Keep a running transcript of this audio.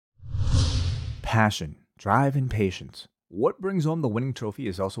passion, drive, and patience. What brings home the winning trophy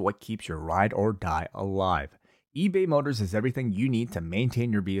is also what keeps your ride or die alive. eBay Motors has everything you need to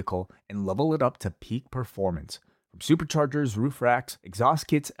maintain your vehicle and level it up to peak performance. From superchargers, roof racks, exhaust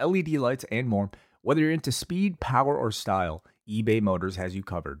kits, LED lights, and more, whether you're into speed, power, or style, eBay Motors has you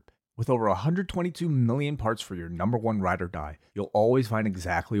covered. With over 122 million parts for your number one ride or die, you'll always find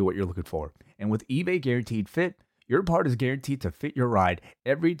exactly what you're looking for. And with eBay Guaranteed Fit, your part is guaranteed to fit your ride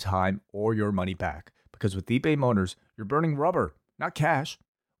every time or your money back. Because with eBay Motors, you're burning rubber, not cash.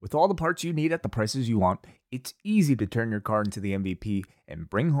 With all the parts you need at the prices you want, it's easy to turn your car into the MVP and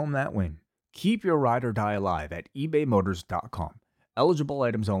bring home that win. Keep your ride or die alive at ebaymotors.com. Eligible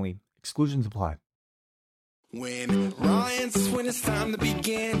items only. Exclusions apply. When it's time to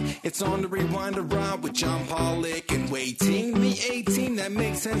begin, it's on the Rewind Around with John Pollock and Waiting. The 18 that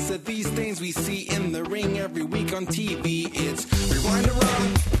makes sense of these things we see in the ring every week on TV. It's Rewind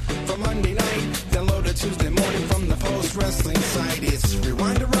Around for Monday night. Download it Tuesday morning from the Post Wrestling site. It's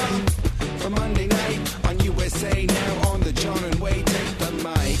Rewind Around for Monday night on USA Now on the John and Wai Take the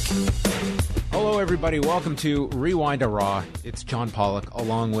Mic. Hello, everybody. Welcome to Rewind a Raw. It's John Pollock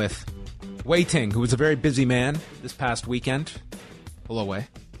along with Wai Ting, who was a very busy man this past weekend. Hello, Wai.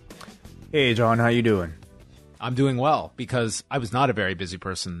 Hey, John. How you doing? I'm doing well because I was not a very busy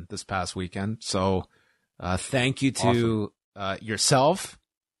person this past weekend. So thank you to yourself,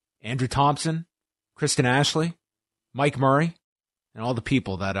 Andrew Thompson, Kristen Ashley, Mike Murray, and all the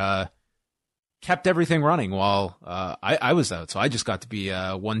people that kept everything running while I was out. So I just got to be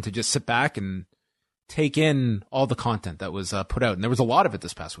one to just sit back and take in all the content that was put out. And there was a lot of it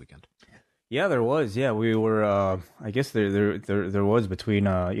this past weekend. Yeah, there was. Yeah, we were. I guess there was between.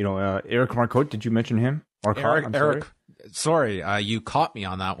 Eric Marcotte. Did you mention him? Eric. Sorry, you caught me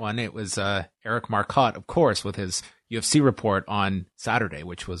on that one. It was Eric Marcotte, of course, with his UFC report on Saturday,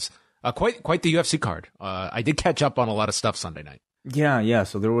 which was quite the UFC card. I did catch up on a lot of stuff Sunday night. Yeah.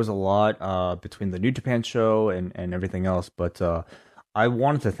 So there was a lot between the New Japan show and everything else. But I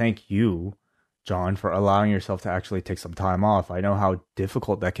wanted to thank you, John, for allowing yourself to actually take some time off. I know how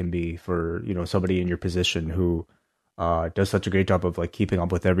difficult that can be for, somebody in your position who does such a great job of like keeping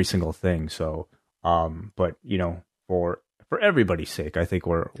up with every single thing. So, but for everybody's sake, I think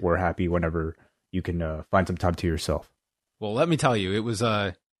we're happy whenever you can find some time to yourself. Well, let me tell you, it was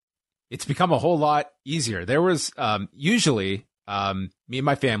it's become a whole lot easier. There was usually me and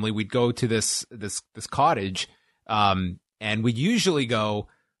my family, we'd go to this cottage, and we'd usually go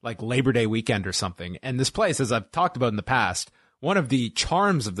like Labor Day weekend or something. And this place, as I've talked about in the past, one of the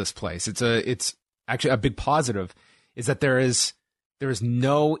charms of this place, it's actually a big positive, is that there is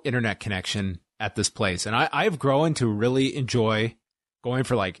no internet connection at this place. And I've grown to really enjoy going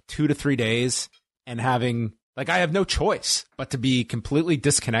for like 2 to 3 days and having, like, I have no choice but to be completely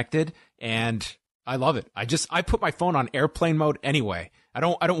disconnected. And I love it. I put my phone on airplane mode anyway. I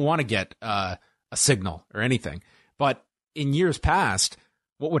don't want to get a signal or anything. But in years past,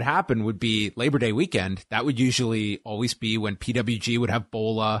 what would happen would be Labor Day weekend. That would usually always be when PWG would have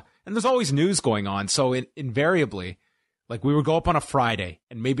Bola, and there's always news going on. So invariably, like, we would go up on a Friday,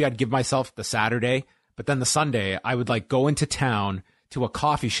 and maybe I'd give myself the Saturday, but then the Sunday I would like go into town to a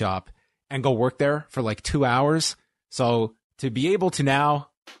coffee shop and go work there for like 2 hours. So to be able to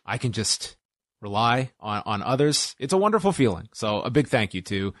now, I can just rely on others. It's a wonderful feeling. So a big thank you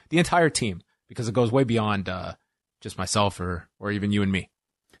to the entire team, because it goes way beyond just myself or even you and me.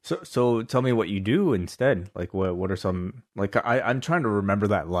 So tell me what you do instead. Like, what are some, like, I'm trying to remember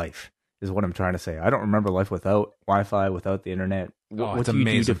that life is what I'm trying to say. I don't remember life without Wi-Fi, without the internet. What do you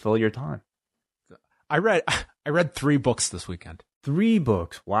do to fill your time? I read 3 books this weekend. 3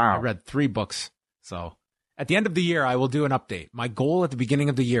 books. Wow. I read 3 books. So at the end of the year, I will do an update. My goal at the beginning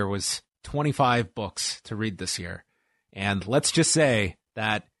of the year was 25 books to read this year. And let's just say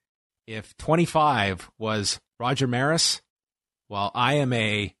that if 25 was Roger Maris, well, I am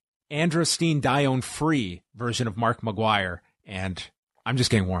a Androstine Dione free version of Mark McGuire, and I'm just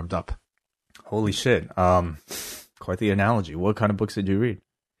getting warmed up. Holy shit. Quite the analogy. What kind of books did you read?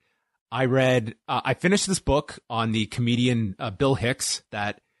 I finished this book on the comedian Bill Hicks.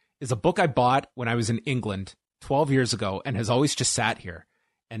 That is a book I bought when I was in England 12 years ago and has always just sat here.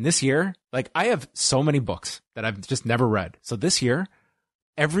 And this year, like, I have so many books that I've just never read. So this year,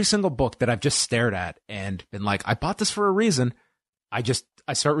 every single book that I've just stared at and been like, I bought this for a reason,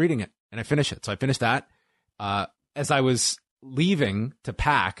 I start reading it and I finish it. So I finished that. As I was leaving to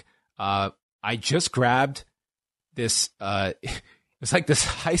pack, I just grabbed this, it was like this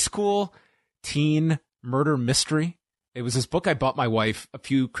high school teen murder mystery. It was this book I bought my wife a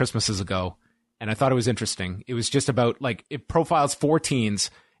few Christmases ago, and I thought it was interesting. It was just about, like, it profiles 4 teens,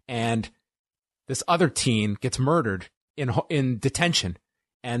 and this other teen gets murdered in detention,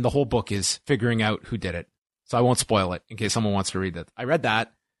 and the whole book is figuring out who did it. So I won't spoil it in case someone wants to read it. I read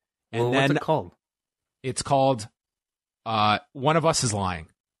that. And well, then what's it called? It's called One of Us is Lying.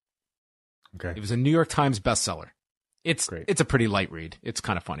 Okay. It was a New York Times bestseller. It's Great. It's a pretty light read. It's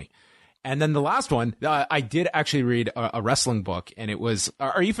kind of funny. And then the last one, I did actually read a wrestling book, and it was.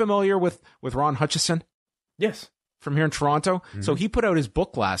 Are you familiar with Ron Hutchison? Yes. From here in Toronto. Mm-hmm. So he put out his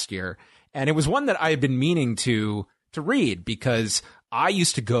book last year, and it was one that I had been meaning to read because I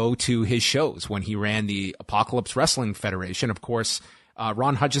used to go to his shows when he ran the Apocalypse Wrestling Federation. Of course,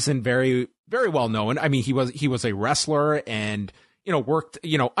 Ron Hutchison, very, very well known. I mean, he was a wrestler and, worked,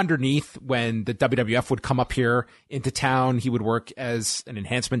 underneath when the WWF would come up here into town. He would work as an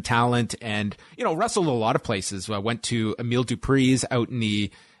enhancement talent and, wrestled a lot of places. I went to Emile Dupree's out in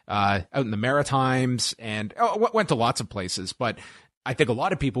the Maritimes and went to lots of places. But I think a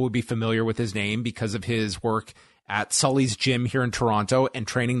lot of people would be familiar with his name because of his work at Sully's Gym here in Toronto and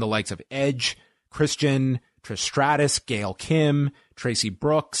training the likes of Edge, Christian, Trish Stratus, Gail Kim, Tracy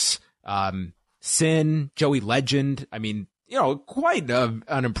Brooks, Sin, Joey Legend. I mean, quite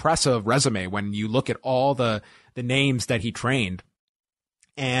an impressive resume when you look at all the names that he trained.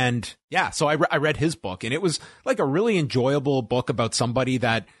 And yeah, so I read his book, and it was like a really enjoyable book about somebody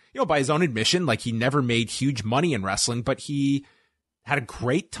that, by his own admission, like he never made huge money in wrestling, but he had a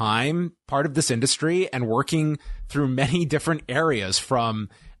great time part of this industry and working through many different areas from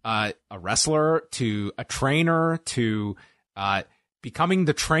a wrestler to a trainer to becoming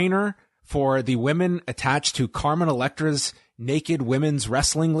the trainer for the women attached to Carmen Electra's Naked Women's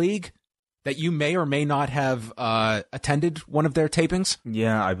Wrestling League that you may or may not have attended one of their tapings.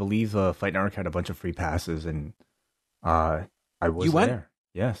 Yeah, I believe Fight Network had a bunch of free passes, and I was you went? there.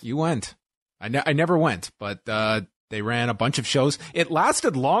 Yes. You went. I never went, but they ran a bunch of shows. It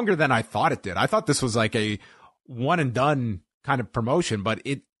lasted longer than I thought it did. I thought this was like a one and done kind of promotion, but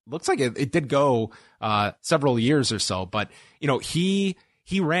it looks like it did go several years or so. But he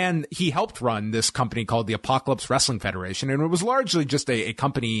helped run this company called the Apocalypse Wrestling Federation, and it was largely just a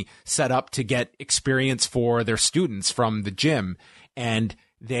company set up to get experience for their students from the gym, and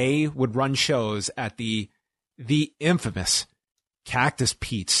they would run shows at the infamous Cactus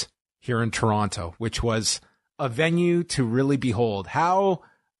Pete's here in Toronto, which was a venue to really behold. How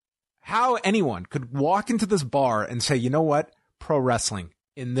anyone could walk into this bar and say, you know what, pro wrestling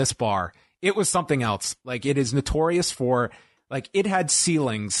in this bar, it was something else. Like, it is notorious for, like, it had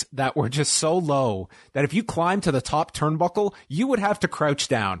ceilings that were just so low that if you climbed to the top turnbuckle, you would have to crouch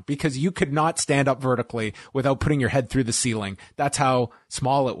down because you could not stand up vertically without putting your head through the ceiling. That's how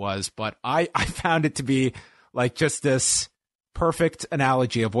small it was. But I found it to be like just this perfect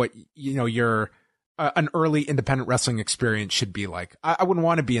analogy of what, your an early independent wrestling experience should be like. I wouldn't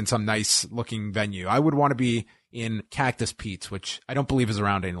want to be in some nice looking venue. I would want to be in Cactus Pete's, which I don't believe is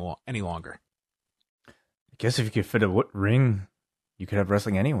around any longer. I guess if you could fit a ring, you could have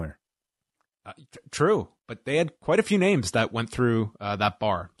wrestling anywhere. True, but they had quite a few names that went through that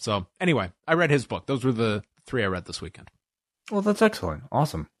bar. So anyway, I read his book. Those were the 3 I read this weekend. Well, that's excellent.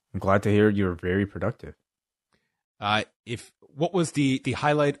 Awesome. I'm glad to hear you're very productive. What was the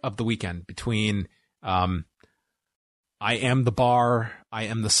highlight of the weekend between I am the bar, I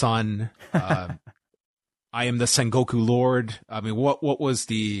am the sun, I am the Sengoku Lord? I mean, what was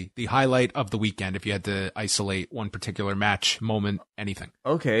the highlight of the weekend if you had to isolate one particular match, moment, anything?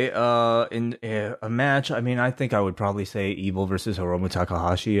 Okay, in a match, I mean, I think I would probably say Evil versus Hiromu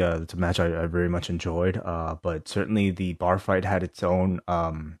Takahashi. It's a match I very much enjoyed, but certainly the bar fight had its own,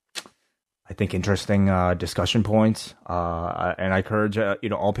 I think, interesting discussion points. And I encourage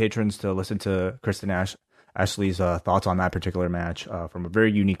all patrons to listen to Kristen Ashley's thoughts on that particular match from a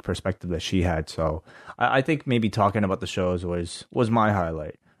very unique perspective that she had. So I think maybe talking about the shows was my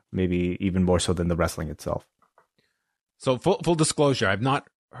highlight, maybe even more so than the wrestling itself. So full disclosure, I've not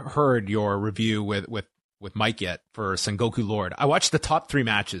heard your review with Mike yet for Sengoku Lord. I watched the top 3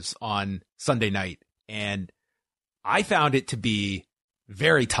 matches on Sunday night, and I found it to be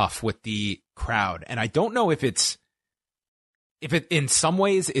very tough with the crowd. And I don't know if it in some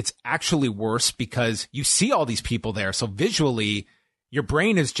ways it's actually worse because you see all these people there. So visually, your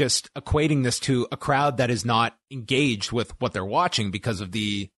brain is just equating this to a crowd that is not engaged with what they're watching because of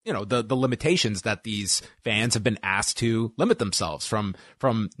the limitations that these fans have been asked to limit themselves from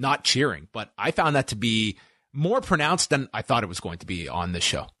not cheering. But I found that to be more pronounced than I thought it was going to be on this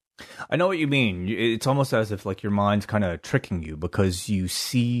show. I know what you mean. It's almost as if like your mind's kind of tricking you because you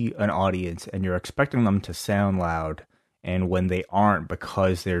see an audience and you're expecting them to sound loud, and when they aren't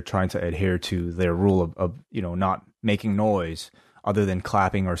because they're trying to adhere to their rule of not making noise other than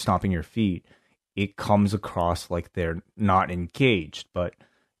clapping or stomping your feet, it comes across like they're not engaged. But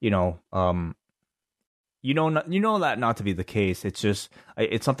you know that not to be the case. It's just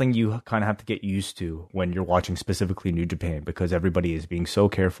it's something you kind of have to get used to when you're watching specifically New Japan, because everybody is being so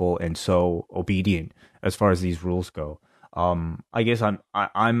careful and so obedient as far as these rules go. I guess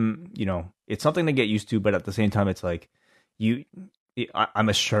I'm it's something to get used to, but at the same time, it's like I'm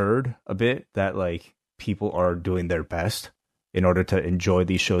assured a bit that like people are doing their best in order to enjoy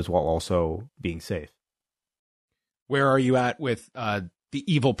these shows while also being safe. Where are you at with the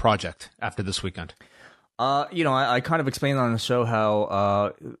Evil Project after this weekend? I kind of explained on the show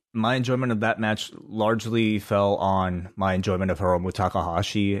how my enjoyment of that match largely fell on my enjoyment of Hiromu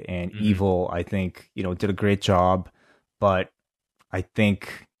Takahashi, and Evil, I think, did a great job, but I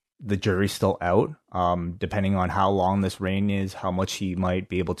think the jury's still out, depending on how long this reign is, how much he might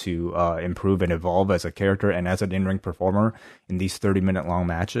be able to improve and evolve as a character and as an in-ring performer in these 30-minute long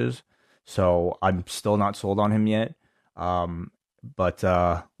matches. So I'm still not sold on him yet. But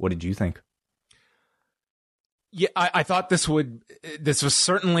what did you think? Yeah, I thought this was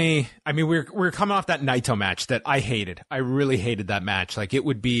certainly, I mean, we're coming off that Naito match that I hated. I really hated that match. Like, it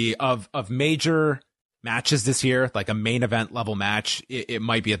would be of major matches this year, like a main event level match, it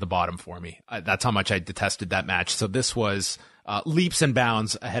might be at the bottom for me. That's how much I detested that match. So this was leaps and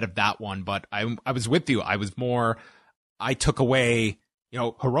bounds ahead of that one. But I was with you. I took away,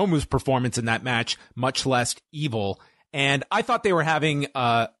 Hiromu's performance in that match, much less Evil. And I thought they were having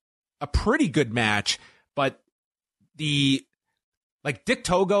a pretty good match, but Dick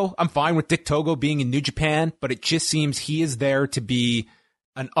Togo, I'm fine with Dick Togo being in New Japan, but it just seems he is there to be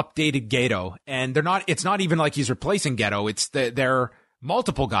an updated Gedo, and it's not even like he's replacing Gedo. They're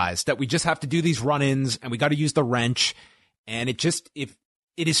multiple guys that we just have to do these run-ins, and we got to use the wrench. And it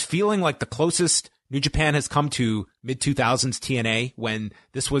is feeling like the closest New Japan has come to mid-2000s TNA, when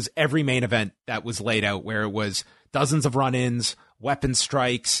this was every main event that was laid out, where it was dozens of run-ins, weapon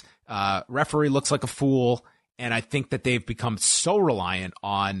strikes, referee looks like a fool. And I think that they've become so reliant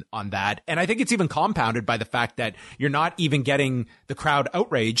on that. And I think it's even compounded by the fact that you're not even getting the crowd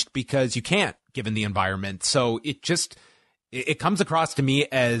outraged because you can't, given the environment. So it comes across to me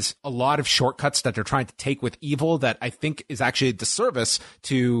as a lot of shortcuts that they're trying to take with Evil that I think is actually a disservice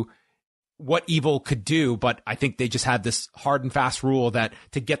to what Evil could do. But I think they just had this hard and fast rule that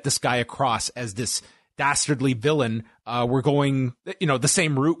to get this guy across as this dastardly villain, we're going, the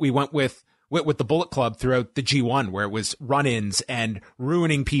same route we went with the Bullet Club throughout the G1, where it was run-ins and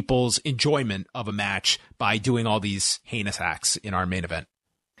ruining people's enjoyment of a match by doing all these heinous acts in our main event.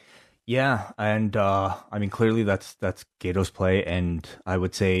 Yeah, and I mean, clearly that's Gedo's play, and I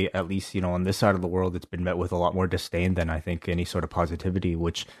would say, at least, on this side of the world, it's been met with a lot more disdain than I think any sort of positivity,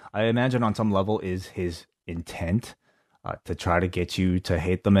 which I imagine on some level is his intent, to try to get you to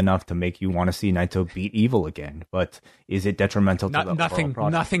hate them enough to make you want to see Naito beat Evil again. But is it detrimental to the overall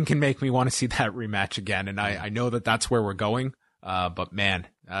product? Nothing can make me want to see that rematch again, and I know that that's where we're going. But man,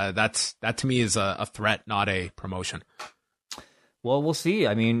 that to me is a threat, not a promotion. Well, we'll see.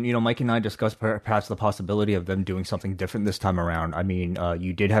 I mean, Mike and I discussed perhaps the possibility of them doing something different this time around. I mean,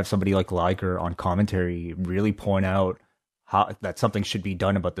 you did have somebody like Liger on commentary really point out that something should be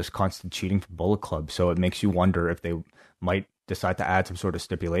done about this constant cheating from Bullet Club. So it makes you wonder if they might decide to add some sort of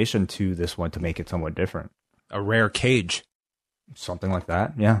stipulation to this one to make it somewhat different. A rare cage. Something like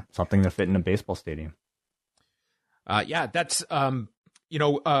that. Yeah. Something to fit in a baseball stadium. Yeah, that's,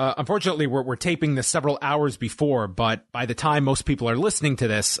 unfortunately we're taping this several hours before, but by the time most people are listening to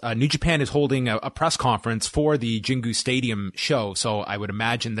this, New Japan is holding a press conference for the Jingu Stadium show. So I would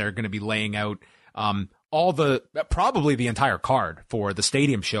imagine they're going to be laying out, probably the entire card for the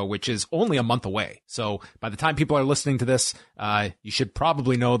stadium show, which is only a month away. So by the time people are listening to this, you should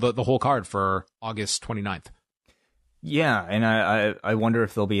probably know the whole card for August 29th. Yeah, and I wonder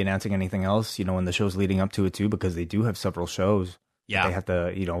if they'll be announcing anything else, in the shows leading up to it too, because they do have several shows. Yeah, they have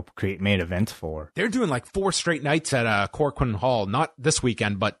to, create main events for. They're doing like 4 straight nights at Korakuen Hall, not this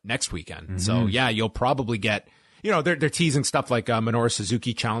weekend, but next weekend. Mm-hmm. So yeah, you'll probably get. They're teasing stuff like Minoru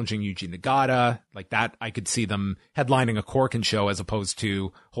Suzuki challenging Yuji Nagata, like that. I could see them headlining a Korakuen show as opposed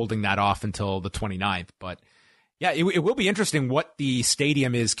to holding that off until the 29th. But yeah, it will be interesting what the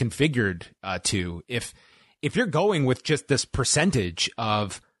stadium is configured to. If you're going with just this percentage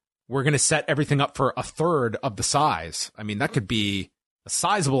of we're going to set everything up for a third of the size, I mean, that could be a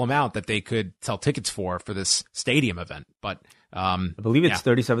sizable amount that they could sell tickets for this stadium event. But I believe it's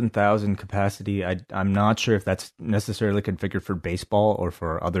 37,000 capacity. I'm not sure if that's necessarily configured for baseball or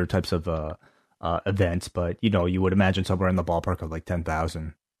for other types of events, but you would imagine somewhere in the ballpark of like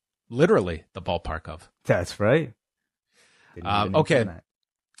 10,000. Literally the ballpark of. That's right. Okay.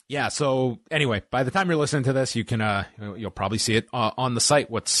 Yeah. So anyway, by the time you're listening to this, you can you'll probably see it on the site.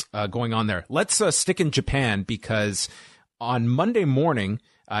 What's going on there? Let's stick in Japan because on Monday morning,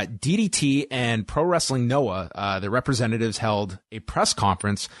 DDT and Pro Wrestling Noah, the representatives held a press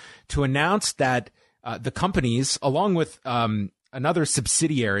conference to announce that the companies, along with another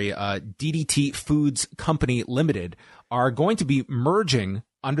subsidiary, DDT Foods Company Limited, are going to be merging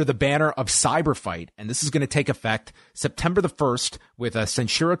under the banner of Cyberfight. And this is going to take effect September the 1st with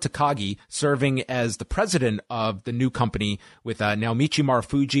Senshiro Takagi serving as the president of the new company, with Naomichi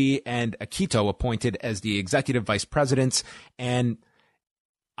Marufuji and Akito appointed as the executive vice presidents. And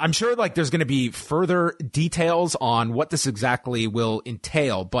I'm sure there's going to be further details on what this exactly will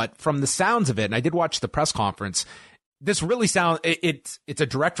entail. But from the sounds of it, and I did watch the press conference, this really sounds, it's a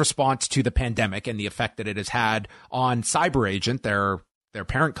direct response to the pandemic and the effect that it has had on CyberAgent, their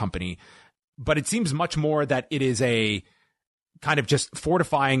parent company. But it seems much more that it is a kind of just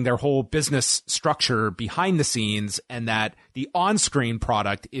fortifying their whole business structure behind the scenes, and that the on-screen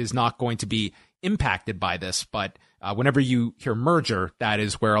product is not going to be impacted by this. But whenever you hear merger, that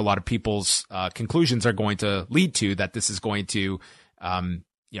is where a lot of people's conclusions are going to lead to, that this is going to,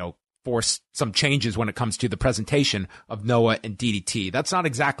 force some changes when it comes to the presentation of Noah and DDT. That's not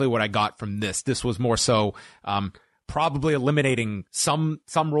exactly what I got from this. This was more so probably eliminating some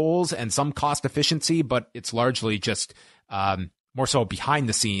roles and some cost efficiency, but it's largely just more so behind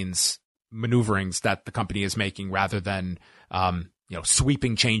the scenes maneuverings that the company is making, rather than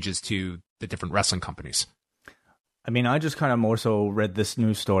sweeping changes to the different wrestling companies. I mean, I just kind of more so read this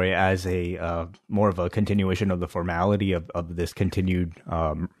news story as a more of a continuation of the formality of this continued.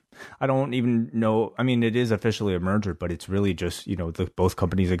 I don't even know. I mean, it is officially a merger, but it's really just, both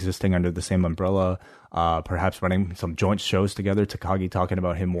companies existing under the same umbrella, perhaps running some joint shows together. Takagi talking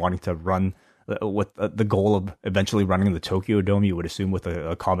about him wanting to run with the goal of eventually running the Tokyo Dome, you would assume, with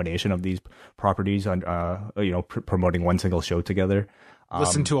a combination of these properties on, promoting one single show together.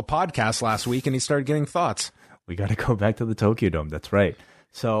 Listened to a podcast last week and he started getting thoughts. We got to go back to the Tokyo Dome. That's right.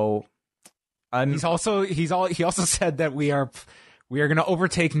 So he also said that we are going to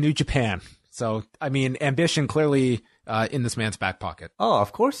overtake New Japan. So, I mean, ambition clearly in this man's back pocket. Oh,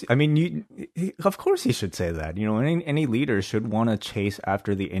 of course. I mean, of course he should say that. Any leader should want to chase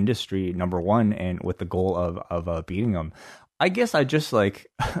after the industry, number one, and with the goal of beating them. I guess I just I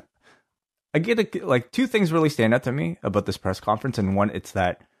get two things really stand out to me about this press conference. And one, it's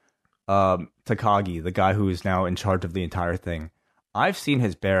that Takagi, the guy who is now in charge of the entire thing, I've seen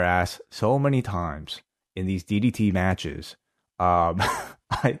his bare ass so many times in these DDT matches.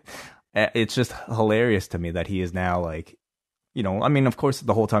 It's just hilarious to me that he is now I mean, of course,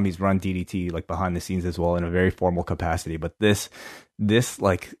 the whole time he's run DDT behind the scenes as well in a very formal capacity. But this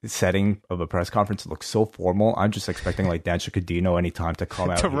setting of a press conference looks so formal. I'm just expecting Dansha Kadino anytime to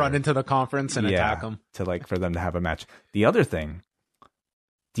come out to run into the conference and attack him, to for them to have a match. The other thing,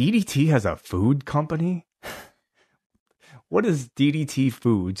 DDT has a food company. What is DDT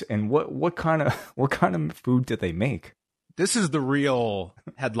Foods, and what kind of food do they make? This is the real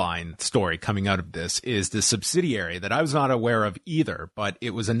headline story coming out of this, is the subsidiary that I was not aware of either, but it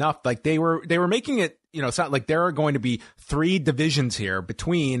was enough. They were making it, sound like there are going to be 3 divisions here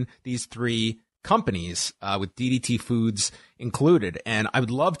between these 3 companies, with DDT Foods included. And I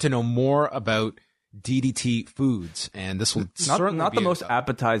would love to know more about DDT Foods. And this will certainly not the most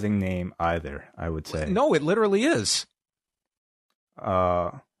appetizing name either, I would say. No, it literally is.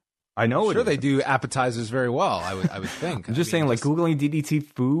 I know I'm sure they do appetizers very well. I would think. I'm just saying, Googling DDT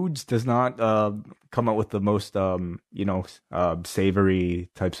Foods does not come up with the most, savory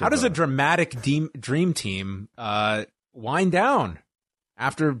types of. How does a dramatic dream team wind down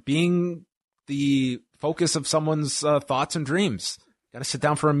after being the focus of someone's thoughts and dreams? Got to sit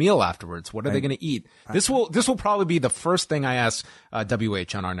down for a meal afterwards. What are they going to eat? This will probably be the first thing I ask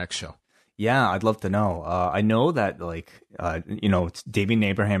WH on our next show. Yeah, I'd love to know. I know that Damien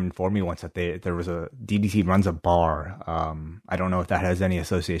Abraham informed me once that there was a DDT runs a bar. I don't know if that has any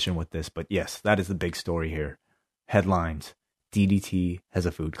association with this, but yes, that is the big story here. Headlines: DDT has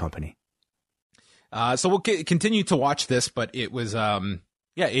a food company. So we'll continue to watch this, but it was a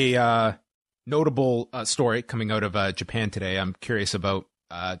notable story coming out of Japan today. I'm curious about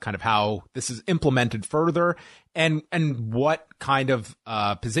kind of how this is implemented further, and what kind of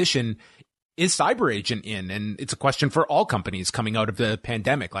position is CyberAgent in? And it's a question for all companies coming out of the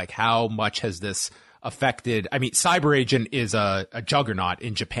pandemic. How much has this affected? I mean, CyberAgent is a juggernaut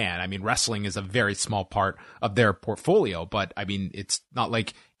in Japan. I mean, wrestling is a very small part of their portfolio, but I mean, it's not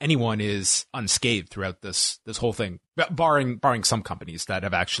like anyone is unscathed throughout this whole thing, barring some companies that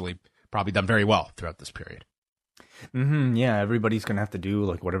have actually probably done very well throughout this period. Yeah, everybody's gonna have to do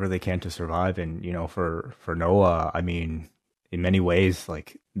like whatever they can to survive, and for Noah, I mean, in many ways,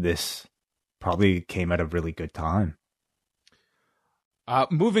 like this probably came at a really good time.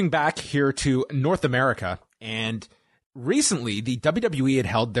 Moving back here to North America, and recently the WWE had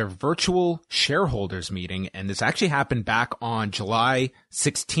held their virtual shareholders meeting, and this actually happened back on July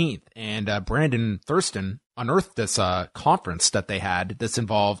 16th. And Brandon Thurston unearthed this conference that they had. This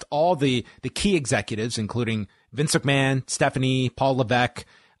involved all the key executives, including Vince McMahon, Stephanie, Paul Levesque,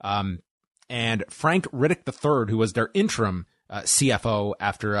 and Frank Riddick III, who was their interim CFO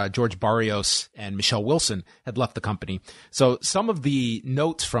after George Barrios and Michelle Wilson had left the company. So some of the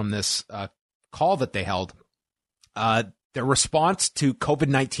notes from this call that they held, their response to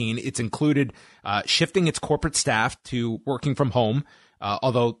COVID-19, it's included shifting its corporate staff to working from home.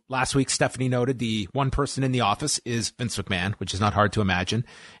 Although last week, Stephanie noted the one person in the office is Vince McMahon, which is not hard to imagine,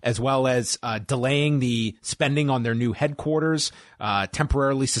 as well as delaying the spending on their new headquarters,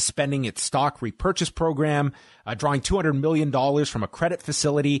 temporarily suspending its stock repurchase program, drawing $200 million from a credit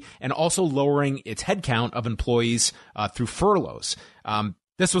facility, and also lowering its headcount of employees through furloughs.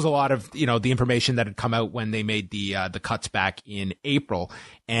 This was a lot of, the information that had come out when they made the cuts back in April.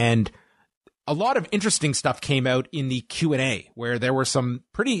 And a lot of interesting stuff came out in the Q&A, where there were some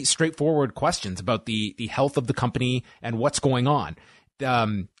pretty straightforward questions about the health of the company and what's going on.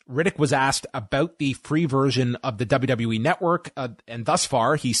 Riddick was asked about the free version of the WWE Network, and thus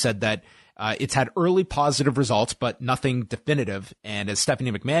far he said that it's had early positive results, but nothing definitive. And as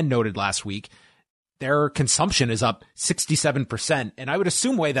Stephanie McMahon noted last week, their consumption is up 67%. And I would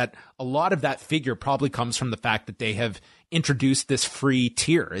assume, Wei, that a lot of that figure probably comes from the fact that they have introduced this free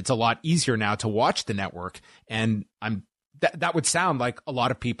tier. It's a lot easier now to watch the network. And that would sound like a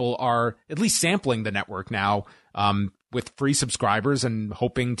lot of people are at least sampling the network now with free subscribers and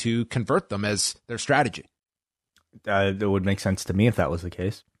hoping to convert them as their strategy. That would make sense to me if that was the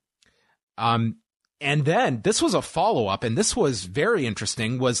case. And then this was a follow-up, and this was very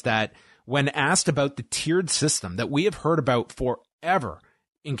interesting, was that when asked about the tiered system that we have heard about forever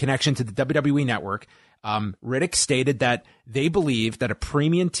in connection to the WWE Network, Riddick stated that they believe that a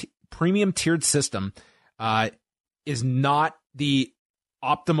premium tiered system is not the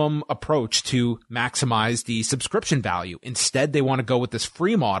optimum approach to maximize the subscription value. Instead, they want to go with this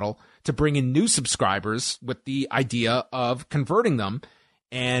free model to bring in new subscribers with the idea of converting them.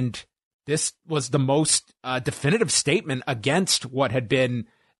 And this was the most definitive statement against what had been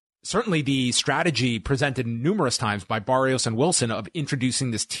certainly the strategy presented numerous times by Barrios and Wilson of introducing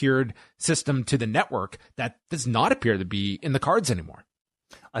this tiered system to the network that does not appear to be in the cards anymore.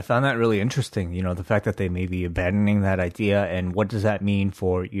 I found that really interesting, the fact that they may be abandoning that idea. And what does that mean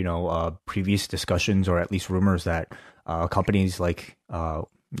for, previous discussions, or at least rumors that companies like,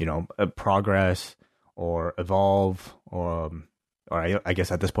 Progress or Evolve, or I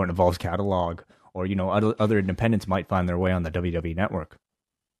guess at this point Evolve's catalog, or, other independents might find their way on the WWE Network.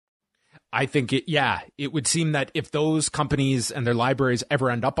 I think it would seem that if those companies and their libraries ever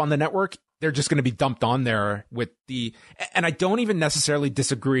end up on the network, they're just going to be dumped on there and I don't even necessarily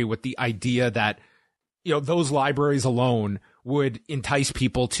disagree with the idea that, those libraries alone would entice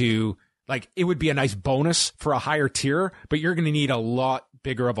people to, it would be a nice bonus for a higher tier, but you're going to need a lot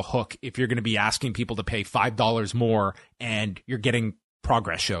bigger of a hook if you're going to be asking people to pay $5 more and you're getting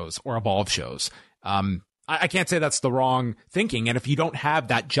Progress shows or Evolve shows. I can't say that's the wrong thinking. And if you don't have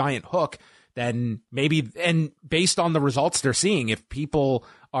that giant hook, then maybe, and based on the results they're seeing, if people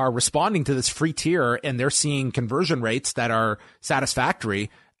are responding to this free tier and they're seeing conversion rates that are satisfactory,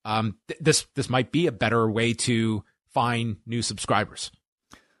 this might be a better way to find new subscribers.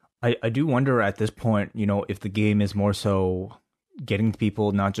 I do wonder at this point, if the game is more so getting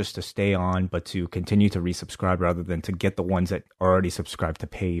people not just to stay on, but to continue to resubscribe rather than to get the ones that already subscribed to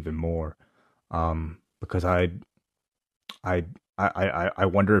pay even more. Because I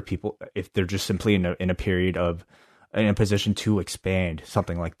wonder if they're just simply in a period of in a position to expand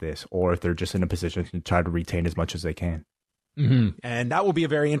something like this, or if they're just in a position to try to retain as much as they can. Mm-hmm. And that will be a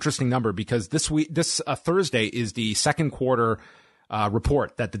very interesting number, because this Thursday is the second quarter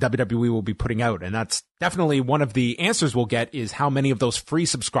report that the WWE will be putting out. And that's definitely one of the answers we'll get, is how many of those free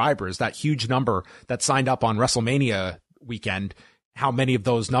subscribers, that huge number that signed up on WrestleMania weekend, how many of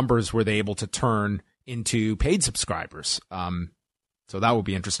those numbers were they able to turn into paid subscribers. So that will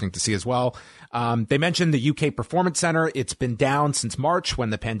be interesting to see as well. They mentioned the UK Performance Center. It's been down since March when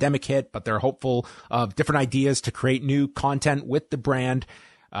the pandemic hit, but they're hopeful of different ideas to create new content with the brand.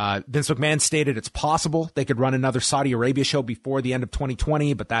 Vince McMahon stated it's possible they could run another Saudi Arabia show before the end of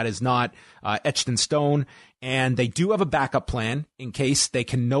 2020, but that is not etched in stone. And they do have a backup plan in case they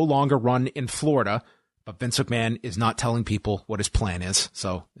can no longer run in Florida but Vince McMahon is not telling people what his plan is.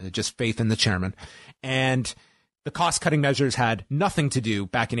 So just faith in the chairman. And the cost-cutting measures had nothing to do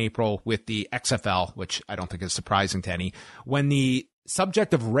back in April with the XFL, which I don't think is surprising to any. When the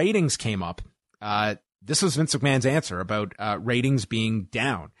subject of ratings came up, this was Vince McMahon's answer about ratings being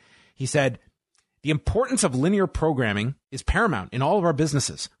down. He said, "The importance of linear programming is paramount in all of our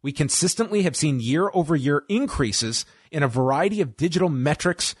businesses. We consistently have seen year-over-year increases in a variety of digital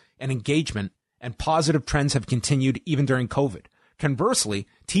metrics and engagement, and positive trends have continued even during COVID. Conversely,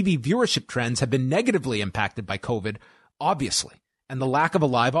 TV viewership trends have been negatively impacted by COVID, obviously, and the lack of a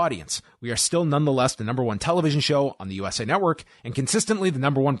live audience. We are still nonetheless the number one television show on the USA Network and consistently the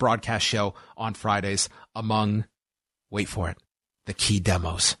number one broadcast show on Fridays among," wait for it, "the key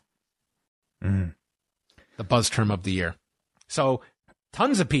demos." The buzz term of the year. So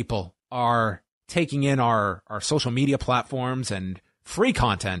tons of people are taking in our social media platforms and free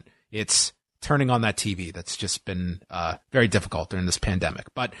content. It's turning on that TV. That's just been very difficult during this pandemic.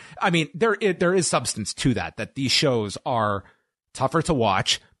 But I mean, there is substance to that these shows are tougher to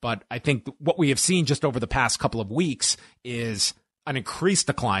watch. But I think what we have seen just over the past couple of weeks is an increased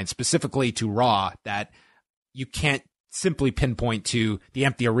decline, specifically to Raw, that you can't simply pinpoint to the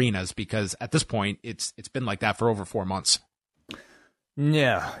empty arenas, because at this point it's been like that for over 4 months.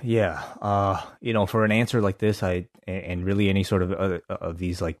 Yeah. For an answer like this, and really any sort of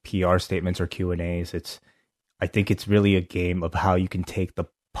these like PR statements or Q&As, I think it's really a game of how you can take the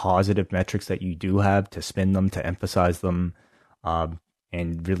positive metrics that you do have to spin them, to emphasize them,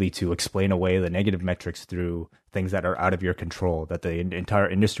 and really to explain away the negative metrics through things that are out of your control, that the entire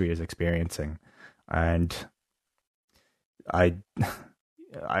industry is experiencing. And I'm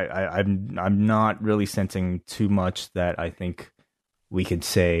not really sensing too much that I think we could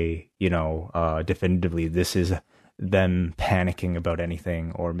say, definitively, this is them panicking about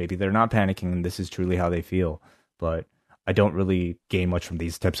anything, or maybe they're not panicking and this is truly how they feel. But I don't really gain much from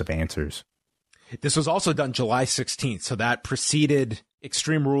these types of answers. This was also done July 16th. So that preceded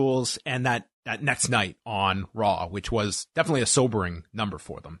Extreme Rules and that next night on Raw, which was definitely a sobering number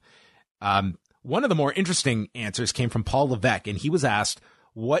for them. One of the more interesting answers came from Paul Levesque, and he was asked,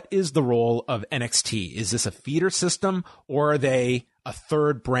 what is the role of NXT? Is this a feeder system, or are they a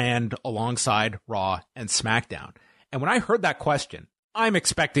third brand alongside Raw and SmackDown? And when I heard that question, I'm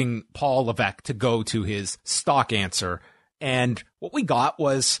expecting Paul Levesque to go to his stock answer. And what we got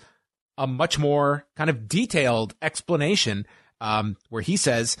was a much more kind of detailed explanation, where he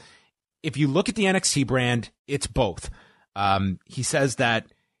says, if you look at the NXT brand, it's both. He says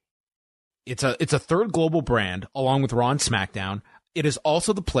that it's a third global brand along with Raw and SmackDown. It is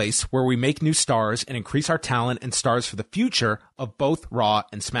also the place where we make new stars and increase our talent and stars for the future of both Raw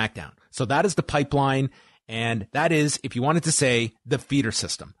and SmackDown. So that is the pipeline, and that is, if you wanted to say, the feeder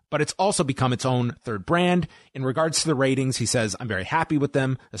system. But it's also become its own third brand. In regards to the ratings, he says, I'm very happy with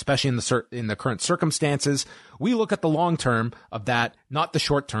them, especially in the current circumstances. We look at the long term of that, not the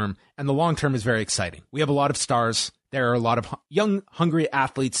short term, and the long term is very exciting. We have a lot of stars. There are a lot of young, hungry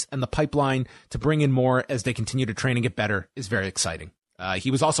athletes, and the pipeline to bring in more as they continue to train and get better is very exciting.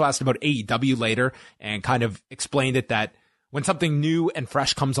 He was also asked about AEW later and kind of explained it that when something new and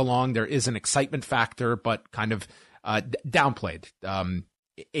fresh comes along, there is an excitement factor, but kind of downplayed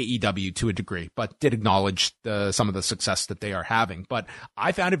AEW to a degree, but did acknowledge some of the success that they are having. But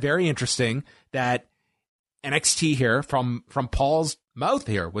I found it very interesting that NXT here, from Paul's mouth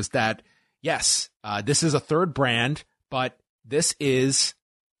here, was that, yes, this is a third brand, but this is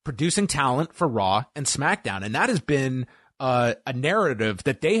producing talent for Raw and SmackDown. And that has been a narrative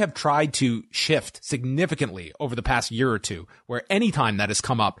that they have tried to shift significantly over the past year or two, where anytime that has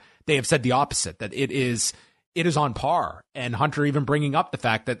come up, they have said the opposite, that it is on par. And Hunter even bringing up the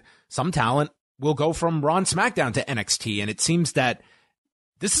fact that some talent will go from Raw and SmackDown to NXT. And it seems that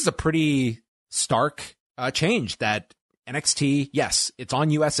this is a pretty stark change, that NXT, yes, it's on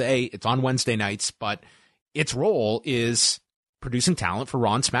USA, it's on Wednesday nights, but its role is producing talent for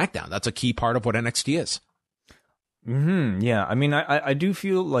Raw and SmackDown. That's a key part of what NXT is. Yeah, I mean, I do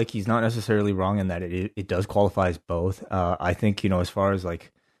feel like he's not necessarily wrong in that it does qualify as both. I think, as far as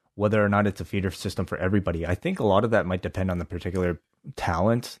like whether or not it's a feeder system for everybody, I think a lot of that might depend on the particular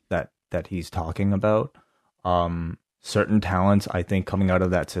talent that he's talking about. Certain talents, I think, coming out of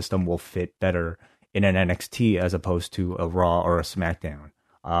that system will fit better in an NXT as opposed to a Raw or a SmackDown.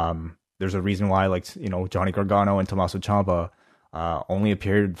 There's a reason why, like, Johnny Gargano and Tommaso Ciampa only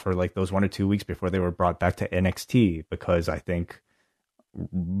appeared for like those 1 or 2 weeks before they were brought back to NXT, because I think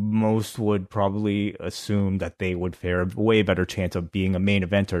most would probably assume that they would fare a way better chance of being a main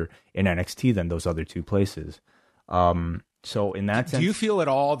eventer in NXT than those other two places. So in that sense, do you feel at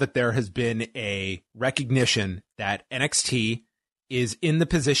all that there has been a recognition that NXT is in the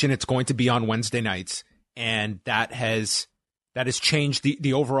position it's going to be on Wednesday nights, and that has changed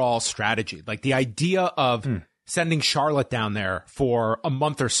the overall strategy? Like the idea of sending Charlotte down there for a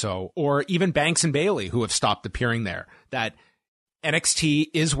month or so, or even Banks and Bailey, who have stopped appearing there, that NXT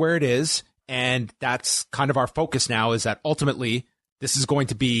is where it is, and that's kind of our focus now, is that ultimately this is going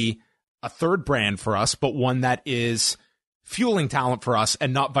to be a third brand for us, but one that is fueling talent for us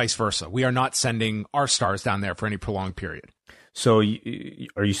and not vice versa. We are not sending our stars down there for any prolonged period. So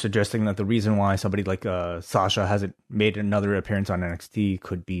are you suggesting that the reason why somebody like Sasha hasn't made another appearance on NXT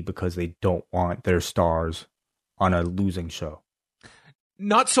could be because they don't want their stars on a losing show?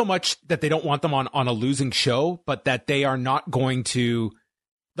 Not so much that they don't want them on a losing show, but that they are not going to,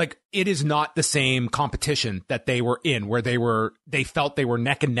 like, it is not the same competition that they were in, where they felt they were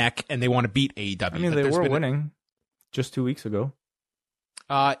neck and neck and they want to beat AEW. I mean, they were winning just 2 weeks ago.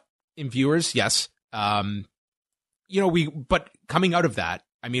 In viewers, yes. But coming out of that,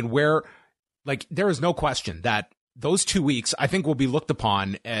 I mean, there is no question that those 2 weeks, I think, will be looked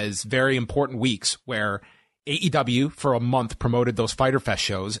upon as very important weeks, where AEW for a month promoted those Fyter Fest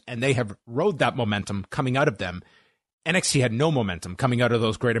shows, and they have rode that momentum coming out of them. NXT had no momentum coming out of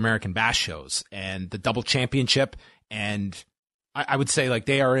those Great American Bash shows and the Double Championship. And I would say, like,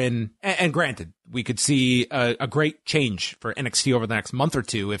 they are in, and granted, we could see a great change for NXT over the next month or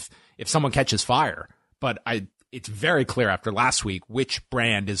two if someone catches fire. But it's very clear after last week which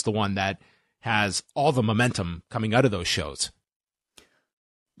brand is the one that has all the momentum coming out of those shows.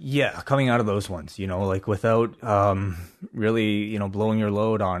 Yeah, coming out of those ones, like without really, blowing your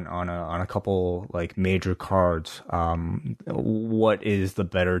load on a couple like major cards. What is the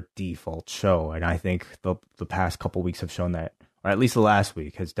better default show? And I think the past couple weeks have shown that, or at least the last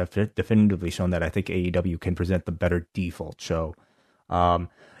week has definitively shown that I think AEW can present the better default show. Getting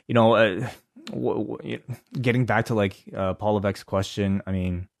back to like Paul Levesque's question, I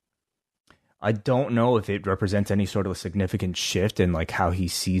mean, I don't know if it represents any sort of a significant shift in like how he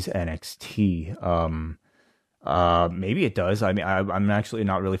sees NXT. Maybe it does. I mean, I'm actually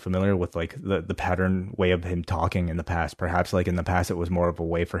not really familiar with like the pattern way of him talking in the past. Perhaps like in the past, it was more of a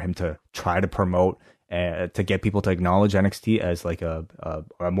way for him to try to promote to get people to acknowledge NXT as like a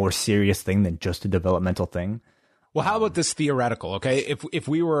more serious thing than just a developmental thing. Well, how about this theoretical? Okay, if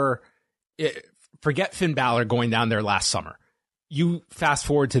we were, forget Finn Balor going down there last summer, you fast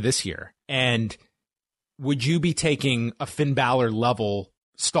forward to this year, and would you be taking a Finn Balor level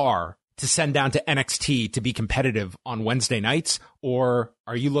star to send down to NXT to be competitive on Wednesday nights? Or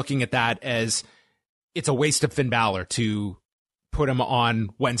are you looking at that as it's a waste of Finn Balor to put him on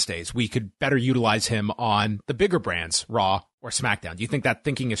Wednesdays? We could better utilize him on the bigger brands, Raw or SmackDown. Do you think that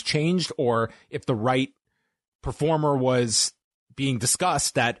thinking has changed? Or if the right performer was being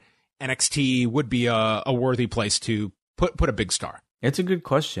discussed, that NXT would be a worthy place to put a big star? It's a good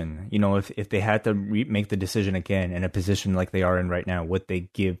question. If they had to make the decision again in a position like they are in right now, would they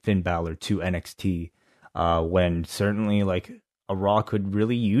give Finn Balor to NXT when certainly like a Raw could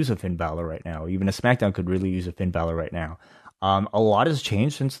really use a Finn Balor right now, even a SmackDown could really use a Finn Balor right now. A lot has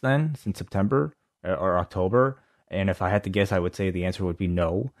changed since then, since September or October. And if I had to guess, I would say the answer would be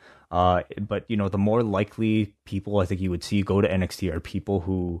no. But the more likely people I think you would see go to NXT are people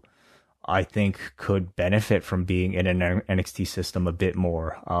who I think could benefit from being in an NXT system a bit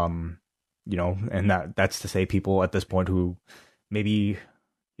more, and that's to say people at this point who maybe,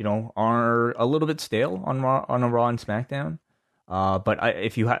 are a little bit stale on a Raw and SmackDown. But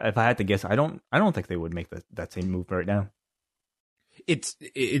if I had to guess, I don't think they would make that same move right now. It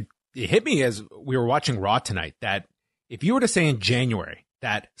hit me as we were watching Raw tonight that if you were to say in January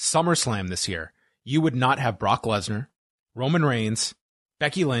that SummerSlam this year, you would not have Brock Lesnar, Roman Reigns,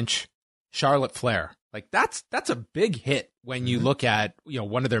 Becky Lynch, Charlotte Flair. Like that's a big hit when you look at,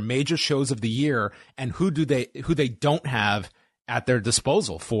 one of their major shows of the year and who they don't have at their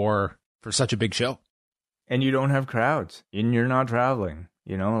disposal for such a big show. And you don't have crowds and you're not traveling,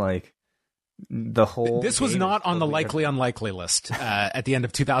 like the whole. This was not on the likely unlikely list at the end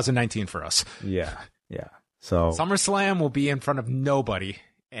of 2019 for us. Yeah. So SummerSlam will be in front of nobody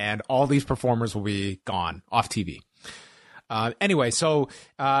and all these performers will be gone off TV. Anyway, so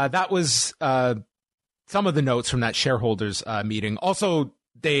that was some of the notes from that shareholders meeting. Also,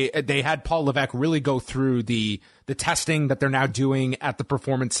 they had Paul Levesque really go through the testing that they're now doing at the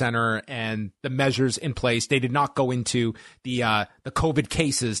Performance Center and the measures in place. They did not go into the COVID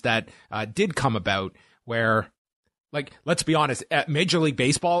cases that did come about where, like, let's be honest, Major League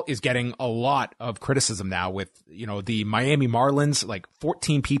Baseball is getting a lot of criticism now with, the Miami Marlins, like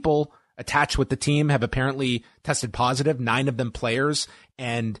 14 people attached with the team have apparently tested positive, 9 of them players.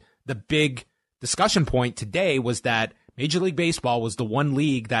 And the big discussion point today was that Major League Baseball was the one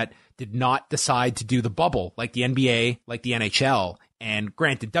league that did not decide to do the bubble like the NBA, like the NHL. And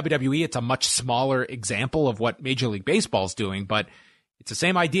granted, WWE, it's a much smaller example of what Major League Baseball is doing, but it's the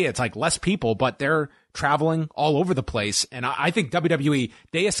same idea. It's like less people, but they're traveling all over the place. And I think WWE,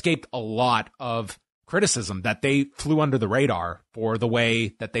 they escaped a lot of criticism that they flew under the radar for the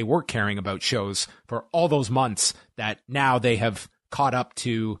way that they were caring about shows for all those months, that now they have caught up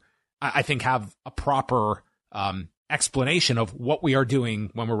to, I think, have a proper explanation of what we are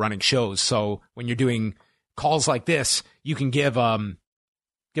doing when we're running shows. So when you're doing calls like this, you can give a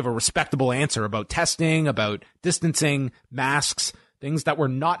respectable answer about testing, about distancing, masks, things that were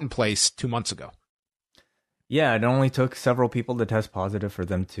not in place 2 months ago. Yeah, it only took several people to test positive for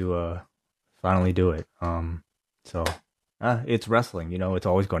them to finally do it. It's wrestling, it's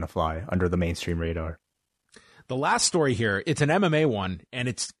always going to fly under the mainstream radar. The last story here, it's an MMA one, and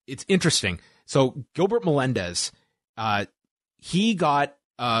it's interesting. So Gilbert Melendez, he got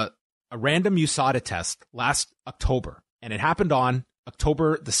a random USADA test last October, and it happened on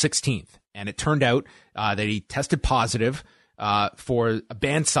October the 16th. And it turned out that he tested positive for a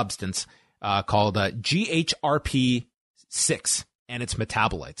banned substance called GHRP6 and its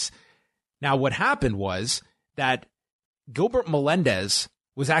metabolites. Now, what happened was that Gilbert Melendez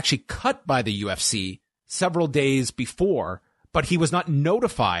was actually cut by the UFC several days before, but he was not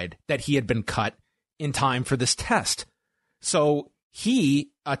notified that he had been cut in time for this test. So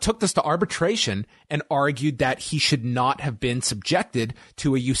he took this to arbitration and argued that he should not have been subjected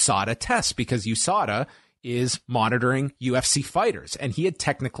to a USADA test because USADA is monitoring UFC fighters, and he had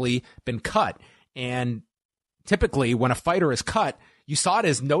technically been cut. And typically when a fighter is cut, USADA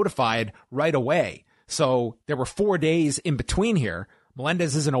is notified right away. So there were 4 days in between here.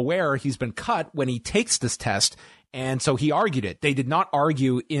 Melendez isn't aware he's been cut when he takes this test, and so he argued it. They did not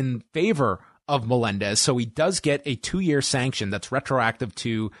argue in favor of Melendez, so he does get a 2-year sanction that's retroactive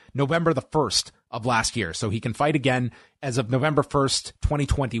to November the 1st of last year. So he can fight again as of November 1st,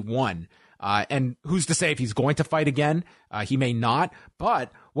 2021. And who's to say if he's going to fight again? He may not.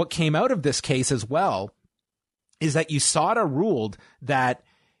 But what came out of this case as well is that USADA ruled that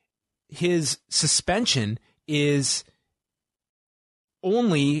his suspension is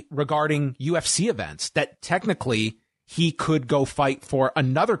only regarding UFC events, that technically he could go fight for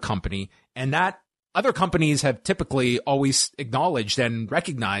another company, and that other companies have typically always acknowledged and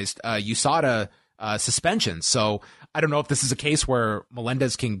recognized USADA suspensions. So I don't know if this is a case where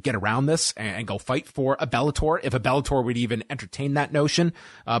Melendez can get around this and go fight for a Bellator, if a Bellator would even entertain that notion.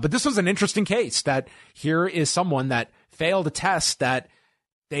 But this was an interesting case, that here is someone that failed a test that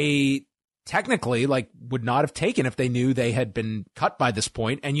they technically would not have taken if they knew they had been cut by this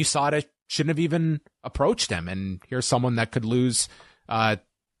point, and USADA shouldn't have even approached him. And here's someone that could lose,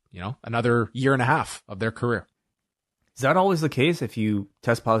 another year and a half of their career. Is that always the case? If you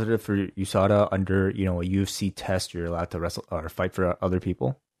test positive for USADA under, a UFC test, you're allowed to wrestle or fight for other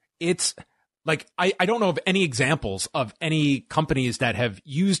people? It's like, I don't know of any examples of any companies that have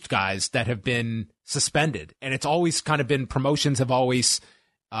used guys that have been suspended. And it's always kind of been, promotions have always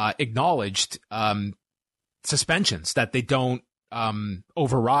acknowledged suspensions, that they don't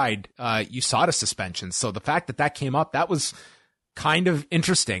override USADA suspensions. So the fact that came up, that was kind of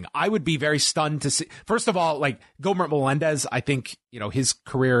interesting. I would be very stunned to see, first of all, Gilbert Melendez, I think, his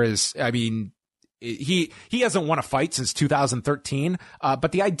career is, he hasn't won a fight since 2013.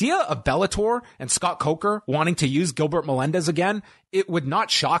 But the idea of Bellator and Scott Coker wanting to use Gilbert Melendez again, it would not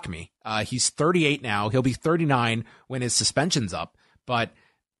shock me. He's 38 now. He'll be 39 when his suspension's up. But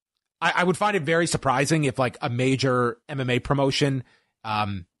I would find it very surprising if a major MMA promotion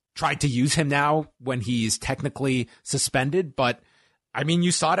tried to use him now when he's technically suspended. But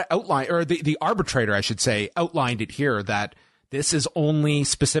USADA outlined, or the arbitrator, I should say, outlined it here, that this is only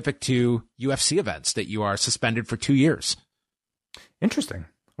specific to UFC events, that you are suspended for 2 years. Interesting.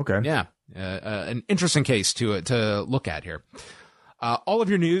 Okay. Yeah. An interesting case to look at here. All of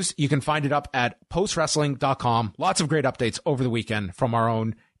your news, you can find it up at postwrestling.com. Lots of great updates over the weekend from our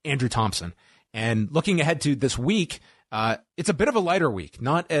own Andrew Thompson. And looking ahead to this week, it's a bit of a lighter week,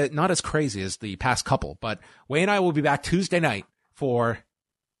 not as crazy as the past couple, but Wai and I will be back Tuesday night for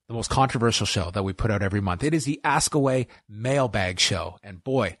the most controversial show that we put out every month. It is the Ask Away Mailbag Show. And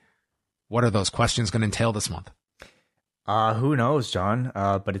boy, what are those questions going to entail this month? Who knows, John?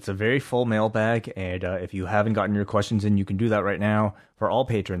 But it's a very full mailbag, and if you haven't gotten your questions in, you can do that right now for all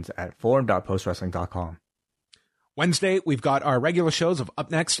patrons at forum.postwrestling.com. Wednesday, we've got our regular shows of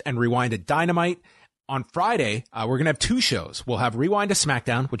Up Next and Rewind at Dynamite. on Friday, we're going to have two shows. We'll have Rewind to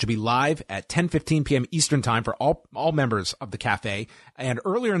SmackDown, which will be live at 10:15 p.m. Eastern time for all members of the cafe. And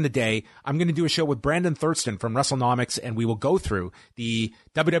earlier in the day, I'm going to do a show with Brandon Thurston from WrestleNomics, and we will go through the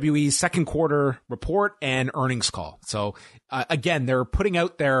WWE second quarter report and earnings call. So again, they're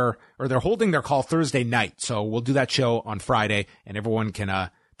holding their call Thursday night. So we'll do that show on Friday, and everyone can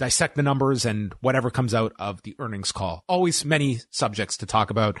dissect the numbers and whatever comes out of the earnings call. Always many subjects to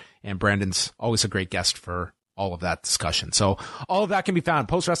talk about, and Brandon's always a great guest for all of that discussion. So all of that can be found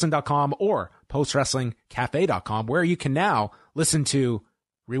postwrestling.com or postwrestlingcafe.com, where you can now listen to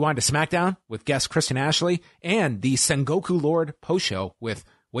Rewind to SmackDown with guest Christian Ashley and the Sengoku Lord post show with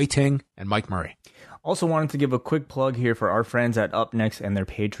Wei Ting and Mike Murray. Also wanted to give a quick plug here for our friends at Up Next and their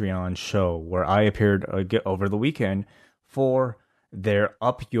Patreon show, where I appeared over the weekend for their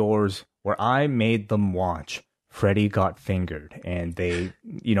Up Yours, where I made them watch Freddy Got Fingered. And they,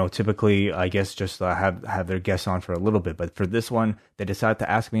 typically, I guess, just have their guests on for a little bit. But for this one, they decided to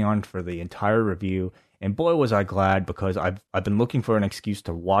ask me on for the entire review. And boy, was I glad, because I've been looking for an excuse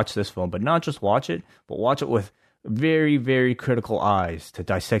to watch this film, but not just watch it, but watch it with very, very critical eyes to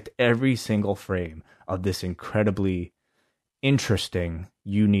dissect every single frame of this incredibly interesting,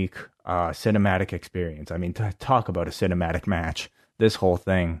 unique cinematic experience. I mean, talk about a cinematic match. This whole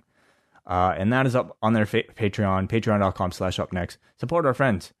thing. And that is up on their Patreon, patreon.com/upnext. Support our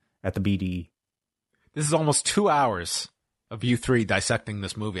friends at the BDE. This is almost 2 hours of you three dissecting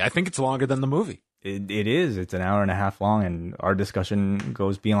this movie. I think it's longer than the movie. It is. It's an hour and a half long, and our discussion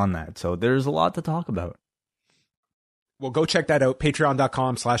goes beyond that. So there's a lot to talk about. Well, go check that out.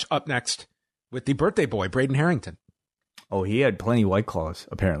 Patreon.com/upnext with the birthday boy, Braden Harrington. Oh, he had plenty White Claws,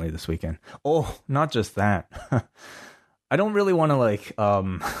 apparently, this weekend. Oh, not just that. I don't really want to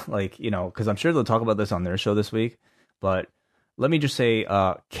because I'm sure they'll talk about this on their show this week, but let me just say,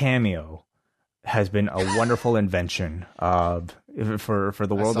 Cameo has been a wonderful invention for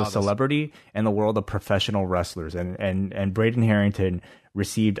the world of celebrity and the world of professional wrestlers. And Braden Harrington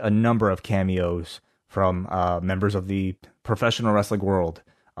received a number of cameos from members of the professional wrestling world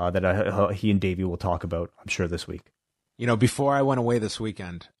that he and Davey will talk about, I'm sure, this week. Before I went away this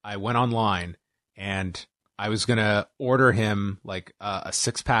weekend, I went online and I was going to order him like a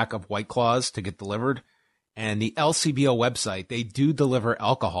 6-pack of White Claws to get delivered. And the LCBO website, they do deliver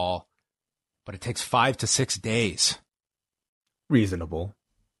alcohol, but it takes 5 to 6 days. Reasonable.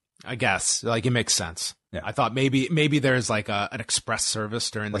 I guess. Like, it makes sense. Yeah. I thought maybe there's like an express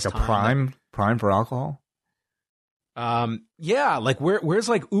service during this time. Like a prime for alcohol? Yeah, like where's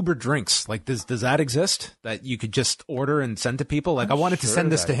like Uber drinks? Like, does that exist that you could just order and send to people? Like, I wanted to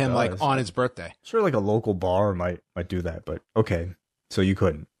send this to him like on his birthday. Sure, like a local bar might do that, but okay. So you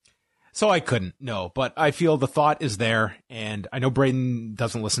couldn't. So I couldn't, no, but I feel the thought is there, and I know Braden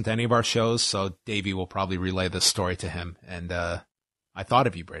doesn't listen to any of our shows, so Davey will probably relay this story to him, and I thought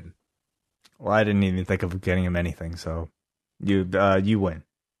of you, Braden. Well, I didn't even think of getting him anything, so you win.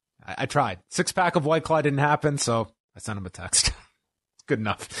 I tried. 6-pack of White Claw didn't happen, so I sent him a text. It's good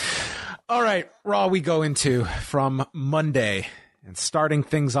enough. All right, Raw we go into from Monday, and starting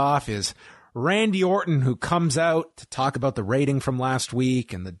things off is Randy Orton, who comes out to talk about the rating from last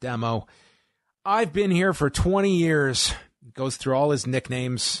week and the demo. I've been here for 20 years. Goes through all his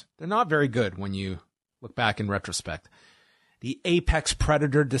nicknames. They're not very good when you look back in retrospect. The Apex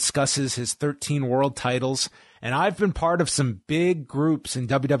Predator discusses his 13 world titles, and I've been part of some big groups in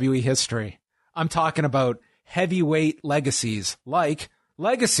WWE history. I'm talking about heavyweight legacies like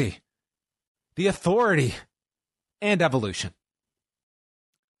Legacy, The Authority, and Evolution.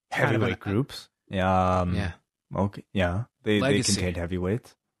 Heavyweight groups? Yeah. Yeah. Okay. Yeah. They contained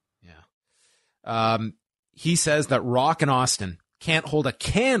heavyweights. Yeah. He says that Rock and Austin can't hold a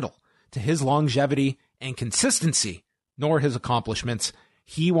candle to his longevity and consistency, nor his accomplishments.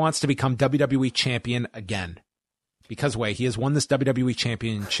 He wants to become WWE champion again. Because, he has won this WWE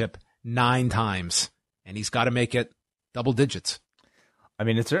championship 9 times, and he's got to make it double digits. I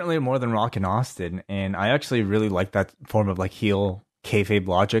mean, it's certainly more than Rock and Austin, and I actually really like that form of like heel kayfabe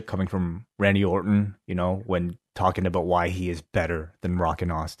logic coming from Randy Orton, when talking about why he is better than Rock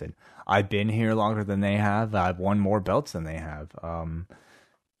and Austin. I've been here longer than they have. I've won more belts than they have.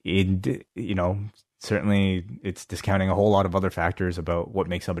 Certainly it's discounting a whole lot of other factors about what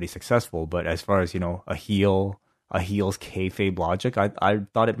makes somebody successful. But as far as, a heel's kayfabe logic, I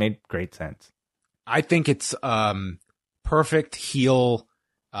thought it made great sense. I think it's perfect heel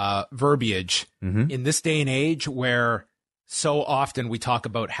verbiage in this day and age where so often we talk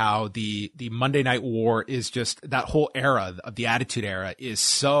about how the Monday Night War is just, that whole era of the Attitude Era is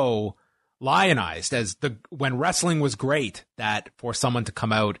so lionized as when wrestling was great, that for someone to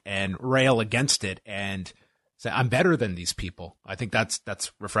come out and rail against it and say, I'm better than these people. I think that's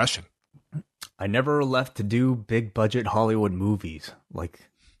refreshing. I never left to do big budget Hollywood movies like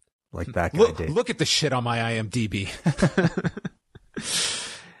that guy did. Look at the shit on my IMDb.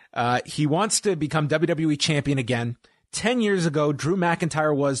 He wants to become WWE champion again. 10 years ago, Drew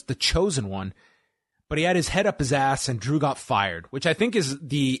McIntyre was the chosen one, but he had his head up his ass and Drew got fired, which I think is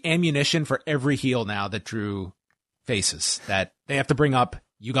the ammunition for every heel now that Drew faces, that they have to bring up,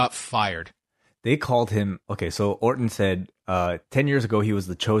 you got fired. They called him, okay, so Orton said 10 years ago he was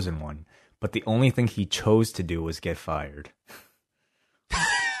the chosen one, but the only thing he chose to do was get fired.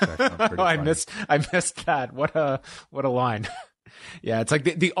 I missed that. What a line. Yeah, it's like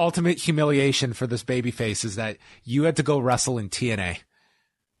the ultimate humiliation for this babyface is that you had to go wrestle in TNA.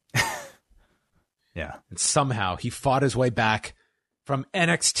 Yeah. And somehow he fought his way back from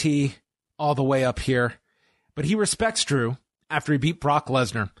NXT all the way up here. But he respects Drew after he beat Brock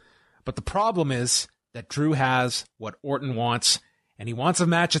Lesnar. But the problem is that Drew has what Orton wants, and he wants a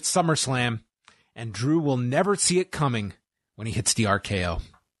match at SummerSlam, and Drew will never see it coming when he hits the RKO.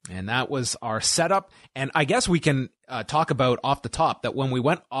 And that was our setup. And I guess we can talk about off the top that when we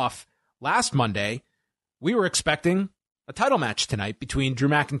went off last Monday, we were expecting a title match tonight between Drew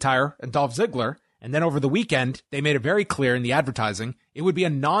McIntyre and Dolph Ziggler. And then over the weekend, they made it very clear in the advertising, it would be a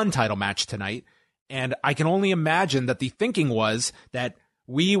non-title match tonight. And I can only imagine that the thinking was that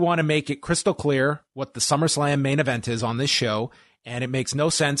we want to make it crystal clear what the SummerSlam main event is on this show. And it makes no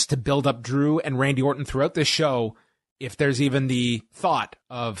sense to build up Drew and Randy Orton throughout this show if there's even the thought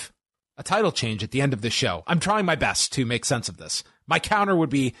of a title change at the end of the show. I'm trying my best to make sense of this. My counter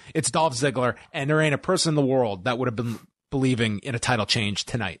would be, it's Dolph Ziggler, and there ain't a person in the world that would have been believing in a title change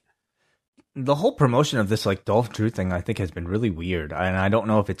tonight. The whole promotion of this like Dolph Drew thing, I think, has been really weird. And I don't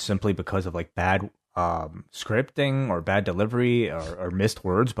know if it's simply because of like bad scripting or bad delivery or missed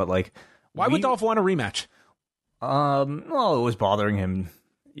words, but like... Why would Dolph want a rematch? Well, it was bothering him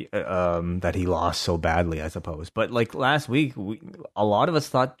that he lost so badly, I suppose. But like last week, a lot of us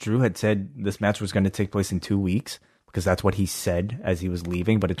thought Drew had said this match was going to take place in 2 weeks because that's what he said as he was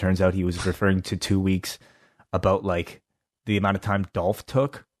leaving. But it turns out he was referring to 2 weeks about like the amount of time Dolph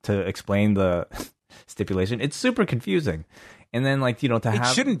took to explain the stipulation. It's super confusing. And then like, to have... It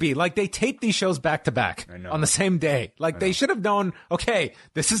shouldn't be. Like they tape these shows back to back on the same day. Like they should have known, okay,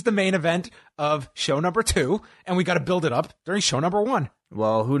 this is the main event of show number 2 and we got to build it up during show number 1.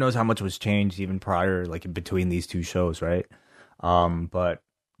 Well, who knows how much was changed even prior, like in between these two shows, right? But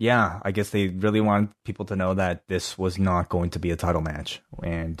yeah, I guess they really want people to know that this was not going to be a title match.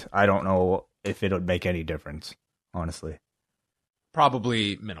 And I don't know if it would make any difference, honestly.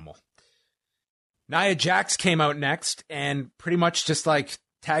 Probably minimal. Nia Jax came out next and pretty much just like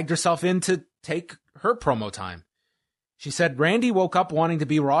tagged herself in to take her promo time. She said Randy woke up wanting to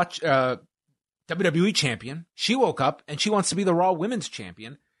be Raw WWE champion. She woke up and she wants to be the Raw Women's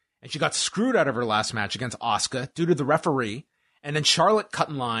champion. And she got screwed out of her last match against Asuka due to the referee. And then Charlotte cut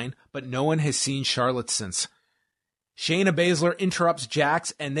in line, but no one has seen Charlotte since. Shayna Baszler interrupts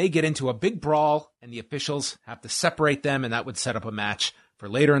Jax and they get into a big brawl and the officials have to separate them, and that would set up a match for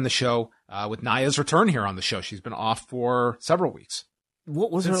later in the show with Nia's return here on the show. She's been off for several weeks.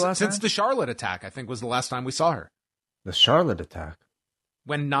 What was her last Since match? the Charlotte attack, I think, was the last time we saw her. The Charlotte attack?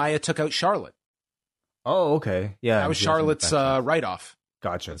 When Nia took out Charlotte. Oh, okay. Yeah. That was Charlotte's write-off.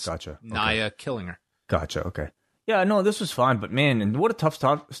 Gotcha. Nia killing her. Gotcha, okay. Yeah, no, this was fine, but man, and what a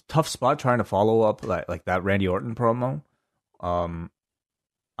tough spot trying to follow up like that Randy Orton promo.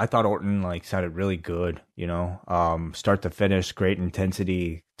 I thought Orton like sounded really good, start to finish, great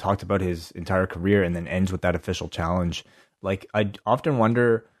intensity, talked about his entire career, and then ends with that official challenge. Like, I often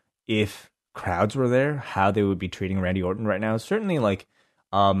wonder if crowds were there, how they would be treating Randy Orton right now. Certainly, like,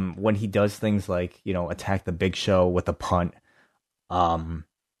 when he does things like, attack the Big Show with a punt,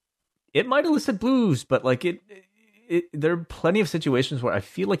 it might elicit boos, but like there are plenty of situations where I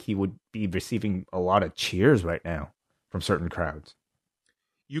feel like he would be receiving a lot of cheers right now from certain crowds.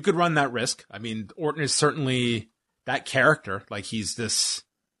 You could run that risk. I mean, Orton is certainly that character. Like, he's this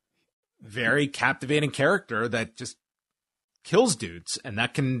very captivating character that just kills dudes. And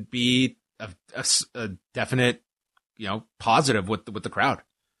that can be a definite, positive with the crowd.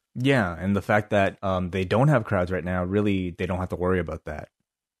 Yeah. And the fact that they don't have crowds right now, really, they don't have to worry about that.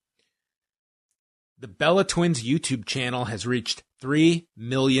 The Bella Twins YouTube channel has reached 3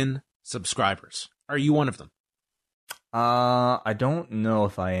 million subscribers. Are you one of them? I don't know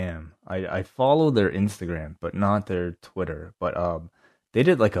if I am. I follow their Instagram, but not their Twitter. But they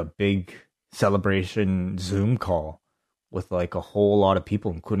did like a big celebration Zoom call with like a whole lot of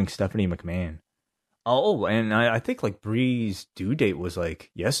people, including Stephanie McMahon. Oh, and I think like Brie's due date was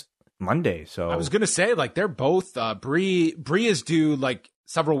like Monday. So I was gonna say like they're both Brie is due like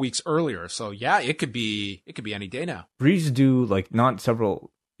several weeks earlier. So yeah, it could be any day now. Brie's due like not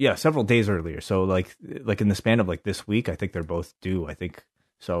several days earlier. So like in the span of like this week, I think they're both due. I think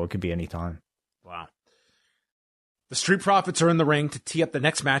so. It could be any time. Wow. The Street Profits are in the ring to tee up the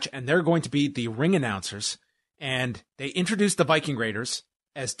next match, and they're going to be the ring announcers. And they introduced the Viking Raiders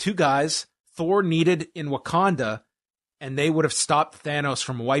as two guys Thor needed in Wakanda, and they would have stopped Thanos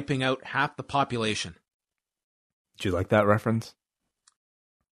from wiping out half the population. Did you like that reference?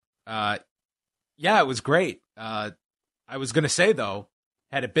 Yeah, it was great. I was going to say, though,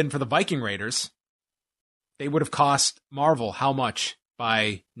 had it been for the Viking Raiders, they would have cost Marvel how much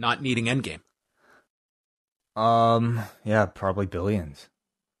by not needing Endgame? Yeah, probably billions.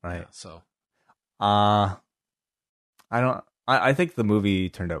 Right. Yeah, so. I think the movie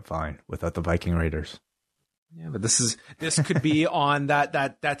turned out fine without the Viking Raiders. Yeah, but this could be on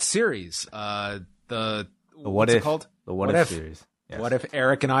that series. The What If called? The What If series. Yes. What if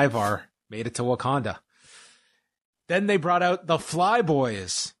Eric and Ivar made it to Wakanda? Then they brought out the Fly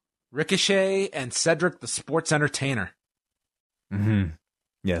Boys, Ricochet and Cedric the Sports Entertainer. Mm-hmm.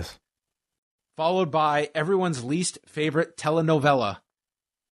 Yes. Followed by everyone's least favorite telenovela,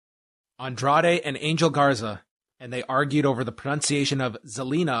 Andrade and Angel Garza, and they argued over the pronunciation of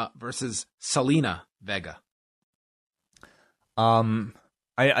Zelina versus Selena Vega.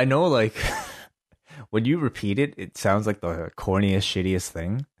 I know, like, when you repeat it, it sounds like the corniest, shittiest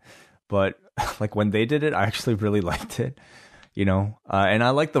thing. But, like, when they did it, I actually really liked it, you know? And I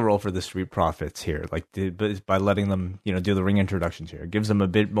like the role for the Street Profits here, like, by letting them, you know, do the ring introductions here. It gives them a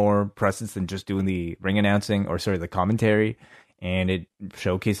bit more presence than just doing the ring announcing, the commentary. And it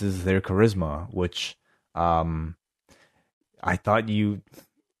showcases their charisma, which I thought you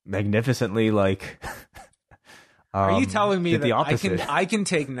magnificently, like... Are you telling me that I can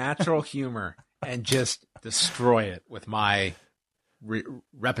take natural humor and just destroy it with my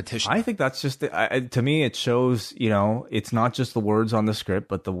repetition? I think that's just to me it shows, you know, it's not just the words on the script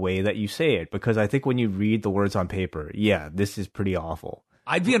but the way that you say it, because I think when you read the words on paper, yeah, this is pretty awful.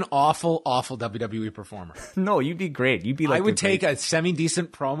 I'd be an awful WWE performer. No, you'd be great. You'd be like, I would take a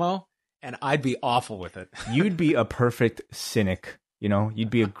semi-decent promo and I'd be awful with it. You'd be a perfect cynic. You know, you'd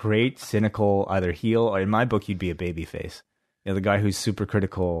be a great cynical either heel, or in my book, you'd be a babyface. You know, the guy who's super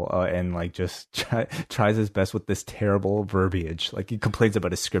critical and like just tries his best with this terrible verbiage. Like he complains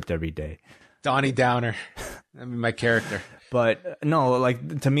about his script every day. Donnie Downer. That'd be my character. But no,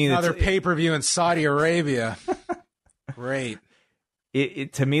 like to me, another pay-per-view in Saudi Arabia. Great.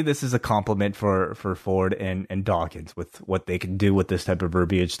 To me, this is a compliment for Ford and Dawkins with what they can do with this type of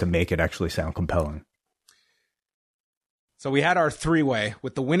verbiage to make it actually sound compelling. So we had our three-way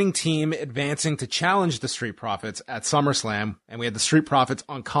with the winning team advancing to challenge the Street Profits at SummerSlam, and we had the Street Profits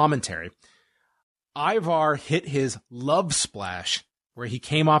on commentary. Ivar hit his love splash, where he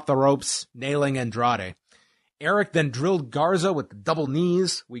came off the ropes, nailing Andrade. Eric then drilled Garza with the double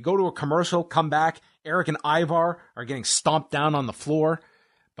knees. We go to a commercial, come back. Eric and Ivar are getting stomped down on the floor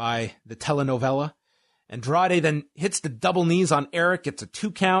by the telenovela. Andrade then hits the double knees on Eric, gets a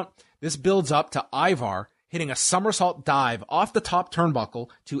 2 count. This builds up to Ivar hitting a somersault dive off the top turnbuckle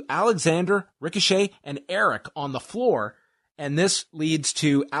to Alexander, Ricochet, and Eric on the floor. And this leads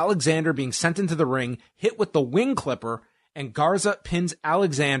to Alexander being sent into the ring, hit with the wing clipper, and Garza pins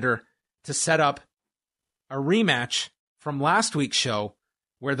Alexander to set up a rematch from last week's show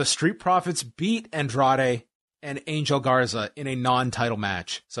where the Street Profits beat Andrade and Angel Garza in a non-title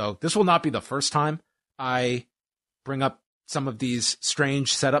match. So this will not be the first time I bring up some of these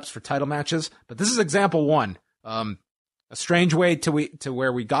strange setups for title matches, but this is example one. A strange way to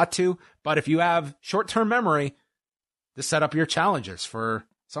where we got to, but if you have short-term memory, to set up your challengers for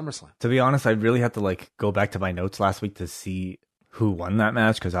SummerSlam. To be honest, I really have to like go back to my notes last week to see who won that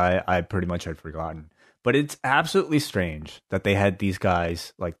match, because I pretty much had forgotten. But it's absolutely strange that they had these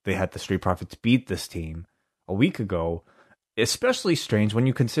guys, like they had the Street Profits beat this team a week ago. Especially strange when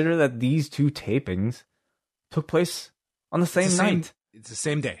you consider that these two tapings took place on the same night. It's the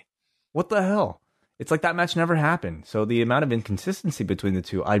same day. What the hell? It's like that match never happened. So the amount of inconsistency between the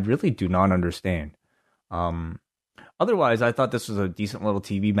two, I really do not understand. Otherwise, I thought this was a decent little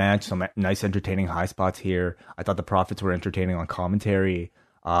TV match. Some nice, entertaining high spots here. I thought the Profits were entertaining on commentary.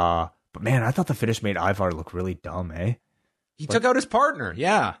 But man, I thought the finish made Ivar look really dumb, eh? He took out his partner,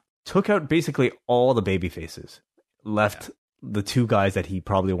 yeah. Took out basically all the baby faces. Left the two guys that he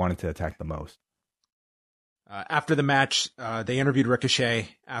probably wanted to attack the most. After the match, they interviewed Ricochet,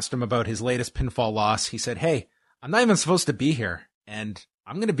 asked him about his latest pinfall loss. He said, "Hey, I'm not even supposed to be here, and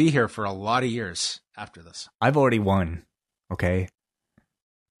I'm going to be here for a lot of years after this. I've already won. Okay.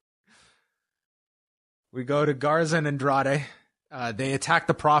 We go to Garza and Andrade. They attacked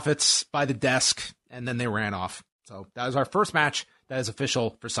the Profits by the desk, and then they ran off. So that was our first match that is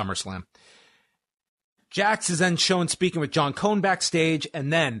official for SummerSlam. Jax is then shown speaking with John Cone backstage,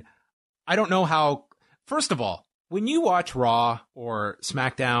 and then I don't know how. First of all, when you watch Raw or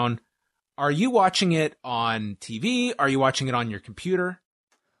SmackDown, are you watching it on TV? Are you watching it on your computer?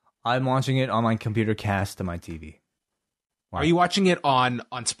 I'm watching it on my computer cast to my TV. Wow. Are you watching it on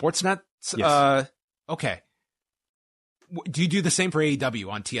Sportsnet? Yes. Okay. Do you do the same for AEW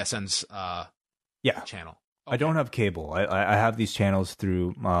on TSN's channel? Okay. I don't have cable. I have these channels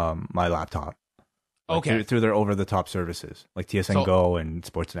through my laptop. Okay. Through their over-the-top services, like TSN Go and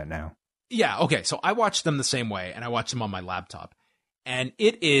Sportsnet Now. Yeah, okay. So I watch them the same way, and I watch them on my laptop. And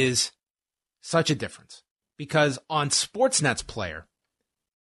it is such a difference. Because on Sportsnet's player,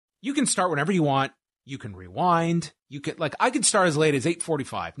 you can start whenever you want. You can rewind. You can, like, I could start as late as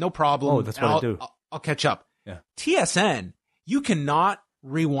 8:45. No problem. Oh, that's what I do. I'll catch up. Yeah. TSN, you cannot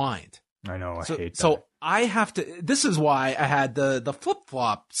rewind. I know. I hate that. So I have to, this is why I had the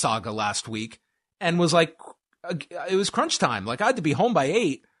flip-flop saga last week and was like, it was crunch time. Like, I had to be home by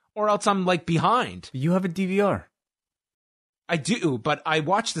 8 or else I'm like behind. You have a DVR. I do, but I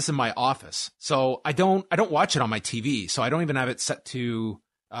watch this in my office. So I don't watch it on my TV. So I don't even have it set to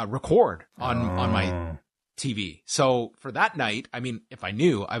record on my TV. So for that night, I mean, if I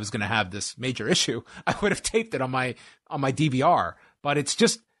knew I was going to have this major issue, I would have taped it on my DVR. But it's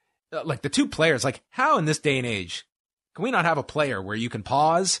just like the two players, like how in this day and age can we not have a player where you can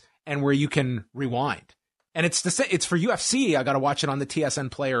pause and where you can rewind? And it's for UFC. I got to watch it on the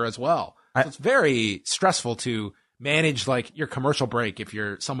TSN player as well. So it's very stressful to manage like your commercial break if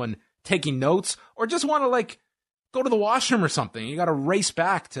you're someone taking notes or just want to like go to the washroom or something. You got to race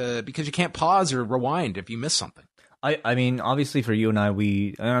back because you can't pause or rewind if you miss something. I mean, obviously for you and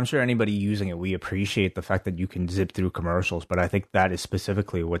and I'm sure anybody using it, we appreciate the fact that you can zip through commercials, but I think that is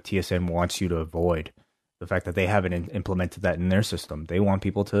specifically what TSN wants you to avoid. The fact that they haven't implemented that in their system. They want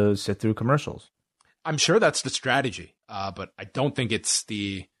people to sit through commercials. I'm sure that's the strategy, but I don't think it's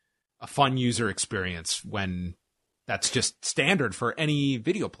a fun user experience when that's just standard for any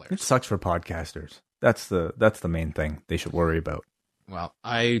video player. It sucks for podcasters. That's the main thing they should worry about. Well,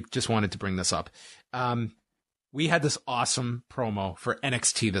 I just wanted to bring this up. We had this awesome promo for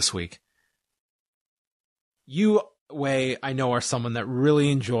NXT this week. You, Wei, I know, are someone that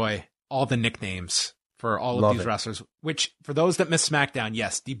really enjoy all the nicknames for all of these wrestlers, which for those that miss SmackDown,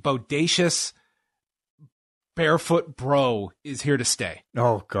 yes, the bodacious barefoot bro is here to stay.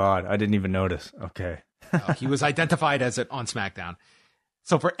 Oh, God. I didn't even notice. Okay. He was identified as it on SmackDown.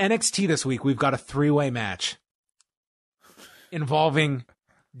 So for NXT this week, we've got a 3-way match involving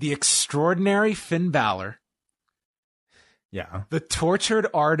the extraordinary Finn Balor, the tortured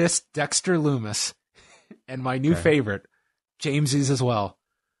artist Dexter Lumis, and my new favorite, James's as well,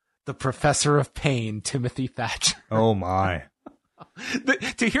 the Professor of Pain, Timothy Thatcher. Oh, my.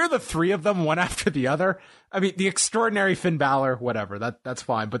 To hear the three of them one after the other, I mean, the extraordinary Finn Balor, whatever, that's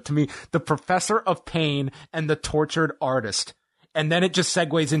fine. But to me, the Professor of Pain and the tortured artist. And then it just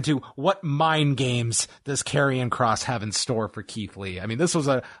segues into what mind games does Karrion Kross have in store for Keith Lee? I mean, this was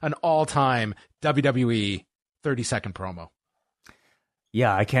an all-time WWE 30-second promo.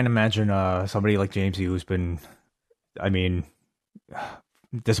 Yeah, I can't imagine somebody like Jamesy who's been, I mean,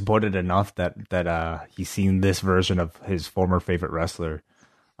 disappointed enough that he's seen this version of his former favorite wrestler.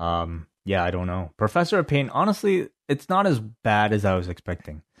 Yeah, I don't know. Professor of Pain, honestly, it's not as bad as I was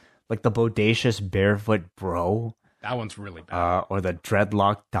expecting. Like the bodacious barefoot bro. That one's really bad. Or the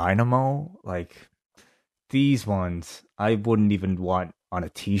dreadlock dynamo. Like these ones, I wouldn't even want on a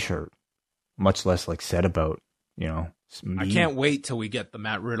t-shirt, much less like said about, you know. I can't wait till we get the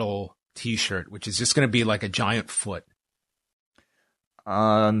Matt Riddle t-shirt, which is just going to be like a giant foot.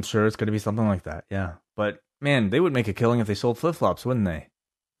 I'm sure it's going to be something like that, yeah. But, man, they would make a killing if they sold flip-flops, wouldn't they?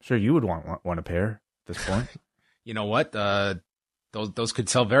 Sure, you would want a pair at this point. You know what? Those could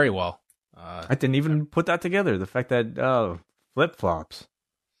sell very well. I didn't even put that together. The fact that flip-flops.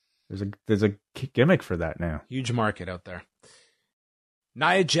 There's a gimmick for that now. Huge market out there.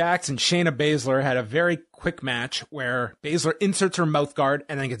 Nia Jax and Shayna Baszler had a very quick match where Baszler inserts her mouthguard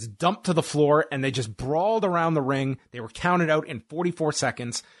and then gets dumped to the floor, and they just brawled around the ring. They were counted out in 44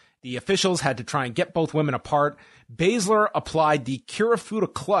 seconds. The officials had to try and get both women apart. Baszler applied the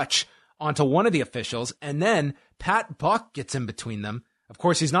Kirifuda clutch onto one of the officials, and then Pat Buck gets in between them. Of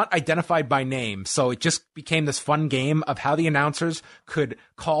course, he's not identified by name, so it just became this fun game of how the announcers could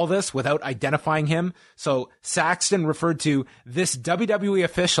call this without identifying him. So Saxton referred to this WWE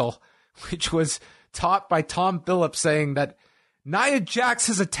official, which was taught by Tom Phillips, saying that Nia Jax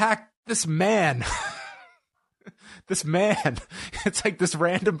has attacked this man. This man. It's like this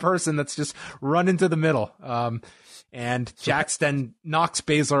random person that's just run into the middle. And Jax then knocks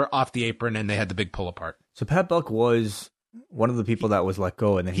Baszler off the apron, and they had the big pull apart. So Pat Buck was one of the people that was let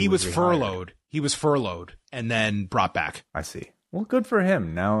go, and then he was rehired. furloughed. He was furloughed and then brought back. I see. Well, good for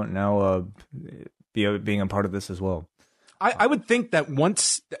him. Now, being a part of this as well. I would think that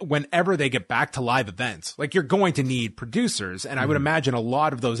whenever they get back to live events, like you're going to need producers, and I would imagine a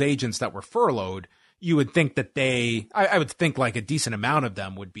lot of those agents that were furloughed, you would think that I would think like a decent amount of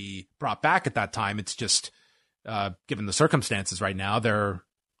them would be brought back at that time. It's just, given the circumstances right now, they're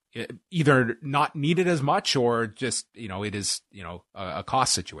either not needed as much or just, it is, a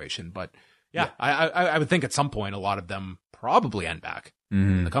cost situation. But yeah. I would think at some point, a lot of them probably end back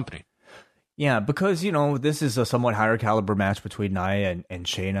in the company. Yeah, because, this is a somewhat higher caliber match between Nia and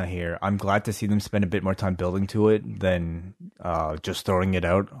Shayna here. I'm glad to see them spend a bit more time building to it than just throwing it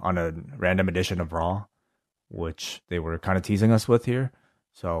out on a random edition of Raw, which they were kind of teasing us with here.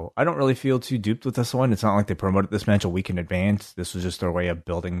 So I don't really feel too duped with this one. It's not like they promoted this match a week in advance. This was just their way of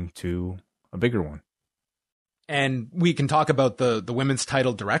building to a bigger one. And we can talk about the women's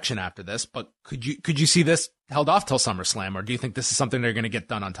title direction after this, but could you see this held off till SummerSlam, or do you think this is something they're going to get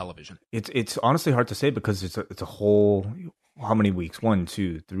done on television? It's honestly hard to say because it's a whole, how many weeks? 1,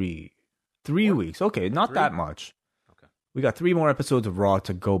 2, 3 weeks. Okay, not that much. Okay, we got 3 more episodes of Raw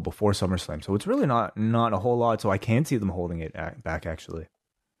to go before SummerSlam, so it's really not a whole lot. So I can see them holding it back actually.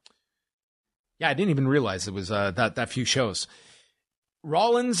 Yeah, I didn't even realize it was that few shows.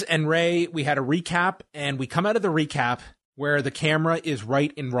 Rollins and Ray, we had a recap, and we come out of the recap where the camera is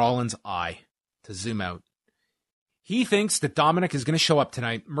right in Rollins' eye to zoom out. He thinks that Dominic is going to show up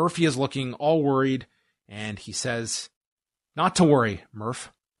tonight. Murphy is looking all worried, and he says, "Not to worry,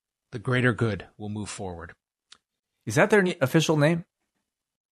 Murph. The greater good will move forward." Is that their official name?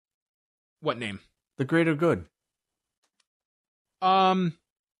 What name? The greater good.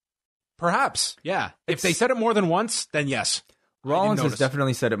 Perhaps, yeah. If they said it more than once, then yes. Rollins has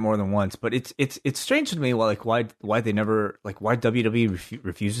definitely said it more than once, but it's strange to me why they never, why WWE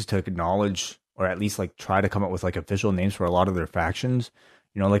refuses to acknowledge or at least try to come up with official names for a lot of their factions.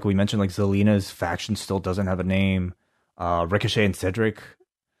 Like we mentioned, Zelina's faction still doesn't have a name. Ricochet and Cedric,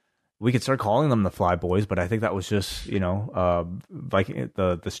 we could start calling them the Fly Boys, but I think that was just the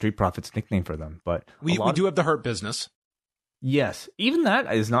Street Profits nickname for them. But we do have the Hurt Business. Yes, even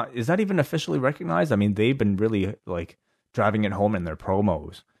that is that even officially recognized? I mean, they've been really driving it home in their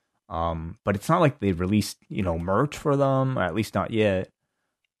promos. But it's not like they've released, merch for them, or at least not yet,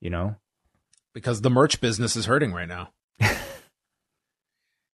 Because the merch business is hurting right now.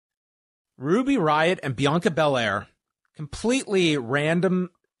 Ruby Riott and Bianca Belair, completely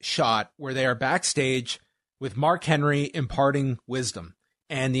random shot where they are backstage with Mark Henry imparting wisdom.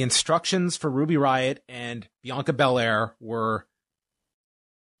 And the instructions for Ruby Riott and Bianca Belair were,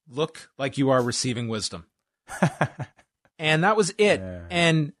 look like you are receiving wisdom. And that was it. Yeah,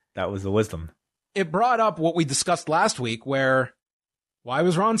 and that was the wisdom. It brought up what we discussed last week, where why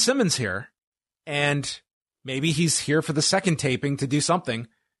was Ron Simmons here? And maybe he's here for the second taping to do something.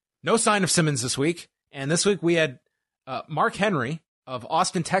 No sign of Simmons this week. And this week we had Mark Henry of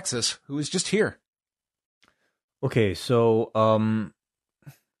Austin, Texas, who is just here. Okay, so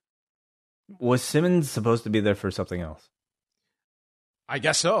was Simmons supposed to be there for something else? I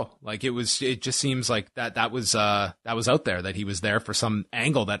guess so. It just seems like that was out there, that he was there for some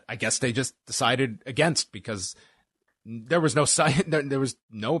angle that I guess they just decided against, because there was no sign, there was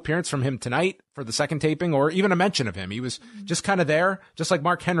no appearance from him tonight for the second taping, or even a mention of him. He was just kind of there, just like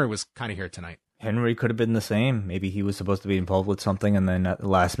Mark Henry was kind of here tonight. Henry could have been the same. Maybe he was supposed to be involved with something, and then at the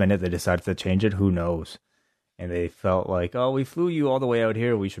last minute they decided to change it. Who knows? And they felt like, oh, we flew you all the way out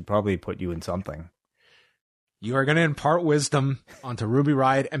here. We should probably put you in something. You are going to impart wisdom onto Ruby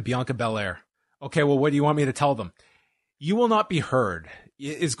Riott and Bianca Belair. Okay, well, what do you want me to tell them? You will not be heard.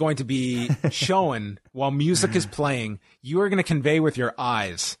 It is going to be shown while music is playing. You are going to convey with your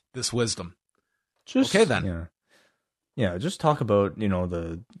eyes this wisdom. Okay, then. Yeah, just talk about,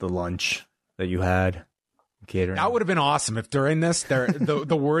 the lunch that you had. Catering. That would have been awesome if during this,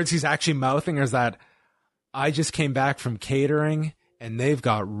 the words he's actually mouthing is that, I just came back from catering and they've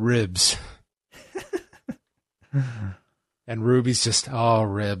got ribs. And Ruby's just, oh,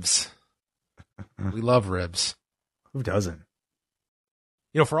 ribs. We love ribs. Who doesn't?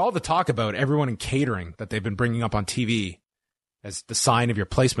 For all the talk about everyone in catering that they've been bringing up on TV, as the sign of your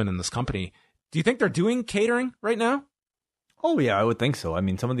placement in this company. Do you think they're doing catering right now? Oh yeah, I would think so. I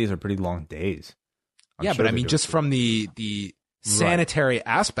mean, some of these are pretty long days. Yeah, but I mean, just from the sanitary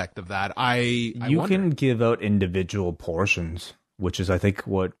aspect of that, I wonder. can give out individual portions, which is I think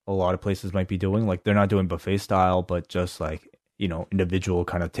what a lot of places might be doing. Like they're not doing buffet style, but just like, you know, individual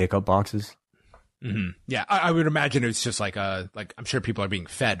kind of take-up boxes. Mm-hmm. Yeah, I would imagine it's just like I'm sure people are being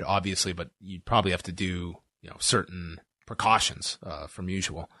fed, obviously, but you'd probably have to do, you know, certain precautions from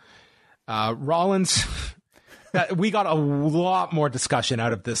usual. Rollins, we got a lot more discussion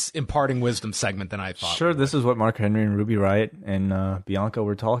out of this imparting wisdom segment than I thought. Sure, this is what Mark Henry and Ruby Riott and Bianca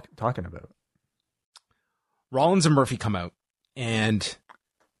were talking about. Rollins and Murphy come out, and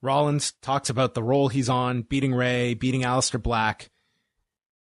Rollins talks about the role he's on, beating Ray, beating Aleister Black.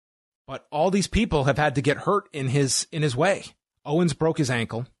 But all these people have had to get hurt in his way. Owens broke his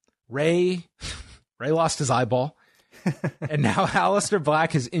ankle. Ray lost his eyeball. And now Aleister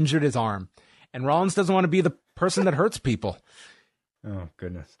Black has injured his arm. And Rollins doesn't want to be the person that hurts people. Oh,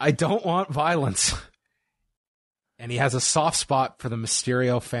 goodness. I don't want violence. And he has a soft spot for the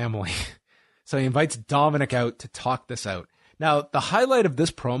Mysterio family. So he invites Dominic out to talk this out. Now, the highlight of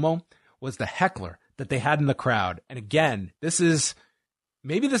this promo was the heckler that they had in the crowd. And again,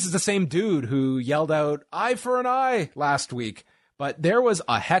 maybe this is the same dude who yelled out, "Eye for an eye" last week. But there was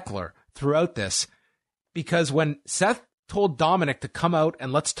a heckler throughout this. Because when Seth told Dominic to come out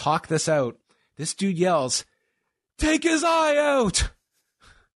and let's talk this out, this dude yells, "Take his eye out!"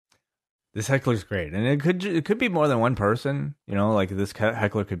 This heckler's great. And it could be more than one person. You know, like this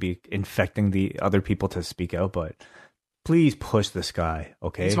heckler could be infecting the other people to speak out. But please push this guy,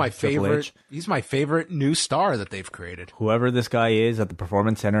 okay? He's my favorite. He's my favorite new star that they've created. Whoever this guy is at the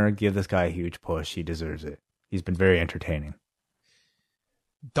Performance Center, give this guy a huge push. He deserves it. He's been very entertaining.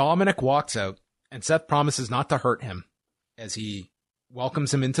 Dominic walks out. And Seth promises not to hurt him as he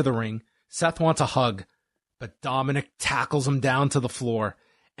welcomes him into the ring. Seth wants a hug, but Dominic tackles him down to the floor.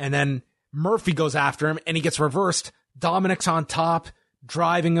 And then Murphy goes after him, and he gets reversed. Dominic's on top,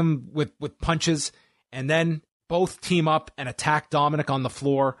 driving him with punches. And then both team up and attack Dominic on the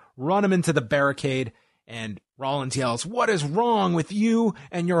floor, run him into the barricade. And Rollins yells, "What is wrong with you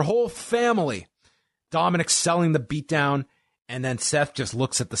and your whole family?" Dominic's selling the beatdown, and then Seth just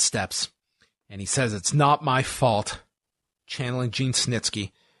looks at the steps. And he says, "It's not my fault," channeling Gene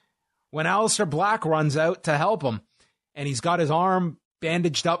Snitsky. When Aleister Black runs out to help him, and he's got his arm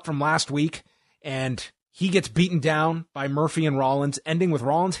bandaged up from last week, and he gets beaten down by Murphy and Rollins, ending with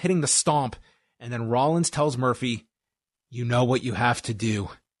Rollins hitting the stomp. And then Rollins tells Murphy, "You know what you have to do.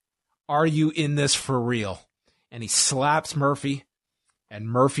 Are you in this for real?" And he slaps Murphy, and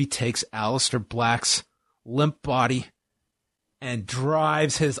Murphy takes Aleister Black's limp body and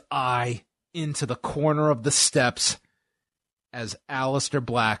drives his eye into the corner of the steps as Aleister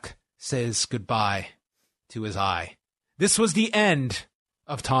Black says goodbye to his eye. This was the end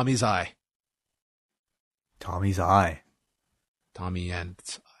of Tommy's eye. Tommy's eye. Tommy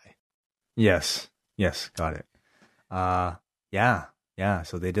End's eye. Yes, got it. Yeah.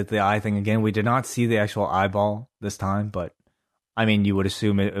 So they did the eye thing again. We did not see the actual eyeball this time, but I mean, you would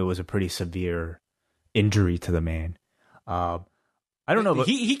assume it was a pretty severe injury to the man. I don't know, but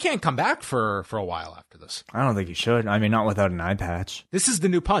he can't come back for a while after this. I don't think he should. I mean, not without an eye patch. This is the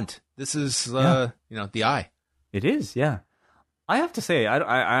new punt. This is the eye. It is, yeah. I have to say,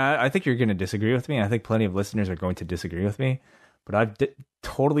 I think you're going to disagree with me. I think plenty of listeners are going to disagree with me, but I've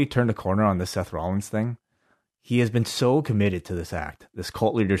totally turned a corner on this Seth Rollins thing. He has been so committed to this act, this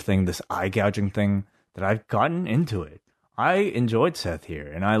cult leader thing, this eye gouging thing, that I've gotten into it. I enjoyed Seth here,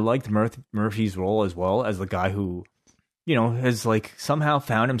 and I liked Murphy's role as well as the guy who, you know, has like somehow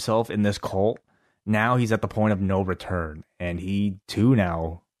found himself in this cult. Now he's at the point of no return, and he too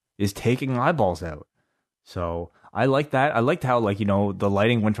now is taking eyeballs out. So I like that. I liked how, like, you know, the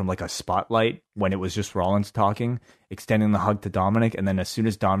lighting went from like a spotlight when it was just Rollins talking, extending the hug to Dominic, and then as soon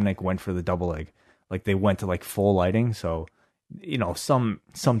as Dominic went for the double leg, like they went to like full lighting. So, you know, some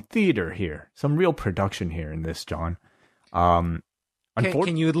theater here, some real production here in this, John. Can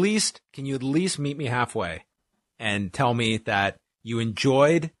you at least meet me halfway and tell me that you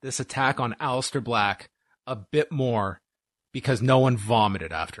enjoyed this attack on Aleister Black a bit more because no one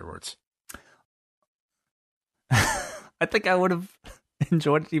vomited afterwards? I think I would have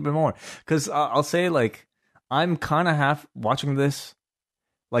enjoyed it even more because I'll say, like, I'm kind of half watching this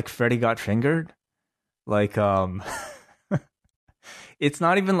like Freddy Got Fingered. Like, it's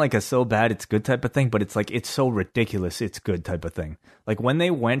not even like a so bad it's good type of thing, but it's like it's so ridiculous it's good type of thing. Like when they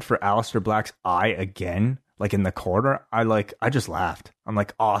went for Aleister Black's eye again, like in the corner, I just laughed. I'm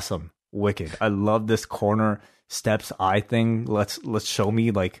like, awesome. wicked. I love this corner steps eye thing. Let's show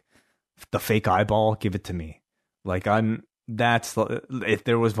me like the fake eyeball. Give it to me. Like if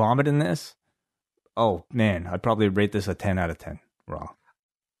there was vomit in this, oh man, I'd probably rate this a 10 out of 10 Raw.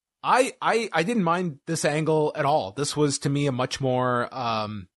 I didn't mind this angle at all. This was to me a much more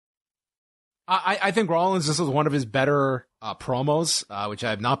I think Rollins, this was one of his better promos, which I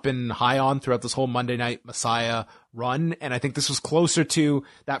have not been high on throughout this whole Monday Night Messiah run. And I think this was closer to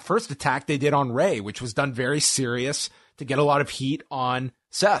that first attack they did on Ray, which was done very serious to get a lot of heat on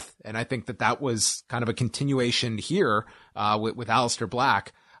Seth. And I think that was kind of a continuation here with Aleister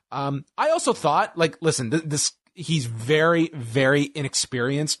Black. I also thought, like, listen, he's very, very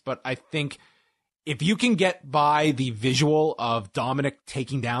inexperienced, but I think if you can get by the visual of Dominic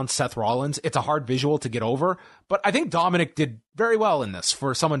taking down Seth Rollins, it's a hard visual to get over. But I think Dominic did very well in this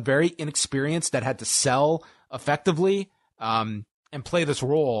for someone very inexperienced that had to sell effectively and play this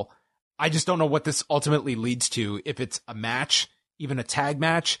role. I just don't know what this ultimately leads to. If it's a match, even a tag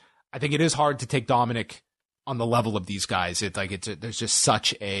match, I think it is hard to take Dominic on the level of these guys. There's just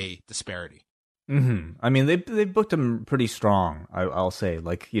such a disparity. Mm-hmm. I mean, they booked him pretty strong, I'll say.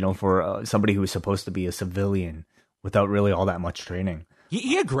 Like, you know, for somebody who was supposed to be a civilian without really all that much training.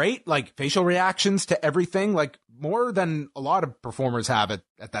 He had great, like, facial reactions to everything, like, more than a lot of performers have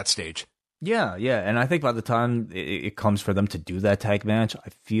at that stage. Yeah. And I think by the time it comes for them to do that tag match, I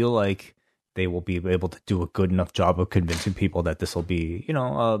feel like they will be able to do a good enough job of convincing people that this will be, you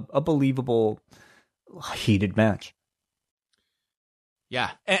know, a believable, heated match.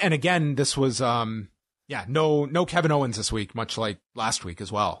 Yeah. And again, this was, no Kevin Owens this week, much like last week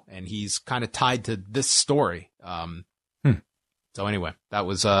as well. And he's kind of tied to this story. So anyway, that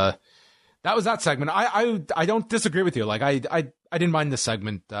was that segment. I don't disagree with you. Like, I didn't mind this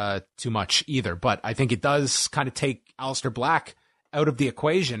segment, too much either, but I think it does kind of take Aleister Black out of the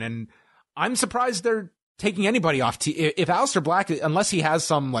equation. And I'm surprised they're taking anybody off. If Aleister Black, unless he has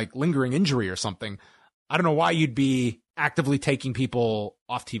some like lingering injury or something, I don't know why you'd be actively taking people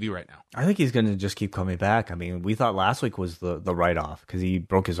off TV right now. I think he's going to just keep coming back. I mean, we thought last week was the write-off because he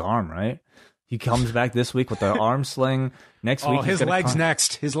broke his arm, right? He comes back this week with the arm sling. Next week, his legs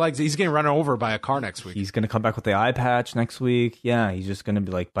next. His legs. He's getting run over by a car next week. He's going to come back with the eye patch next week. Yeah, he's just going to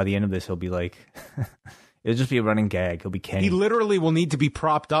be like, by the end of this, he'll be like, it'll just be a running gag. He'll be Kenny. He literally will need to be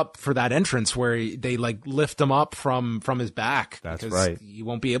propped up for that entrance where they like lift him up from his back. That's right. He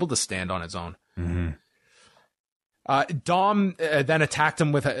won't be able to stand on his own. Mm-hmm. Dom then attacked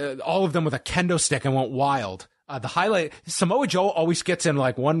him with all of them with a kendo stick and went wild. The highlight, Samoa Joe always gets in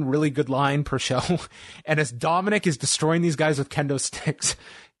like one really good line per show. And as Dominic is destroying these guys with kendo sticks,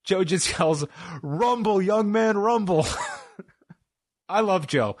 Joe just yells, "Rumble, young man, rumble." I love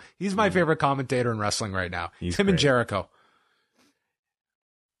Joe. He's my favorite commentator in wrestling right now. He's him great. And Jericho.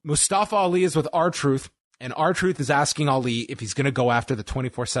 Mustafa Ali is with R-Truth. And R-Truth is asking Ali if he's going to go after the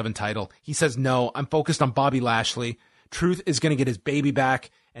 24/7 title. He says, "No, I'm focused on Bobby Lashley. Truth is going to get his baby back,"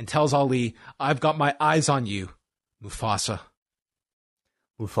 and tells Ali, "I've got my eyes on you, Mufasa."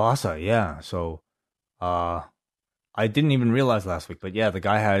 Mufasa, yeah. So, I didn't even realize last week, but yeah, the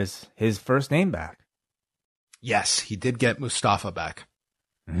guy has his first name back. Yes, he did get Mustafa back.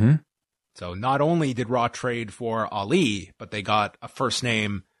 Mm-hmm. So not only did Raw trade for Ali, but they got a first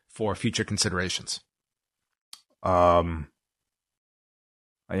name for future considerations. Yeah,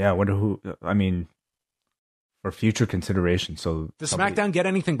 I wonder who, I mean, for future consideration. So does SmackDown get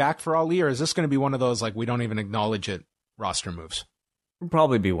anything back for Ali, or is this going to be one of those, like, we don't even acknowledge it roster moves? It'll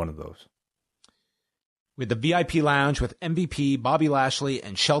probably be one of those. With the VIP lounge with MVP, Bobby Lashley,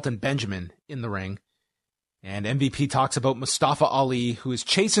 and Shelton Benjamin in the ring. And MVP talks about Mustafa Ali, who is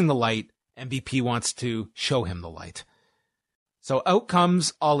chasing the light. MVP wants to show him the light. So out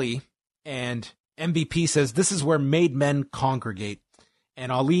comes Ali, and MVP says this is where made men congregate.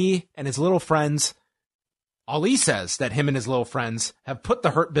 And Ali and his little friends, Ali says that him and his little friends have put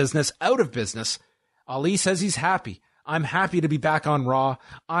the Hurt Business out of business. Ali says he's happy. "I'm happy to be back on Raw.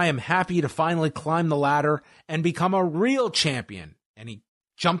 I am happy to finally climb the ladder and become a real champion." And he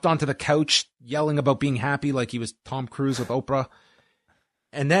jumped onto the couch yelling about being happy like he was Tom Cruise with Oprah.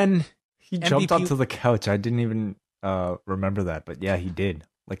 And then he jumped onto the couch. I didn't even remember that, but yeah, he did,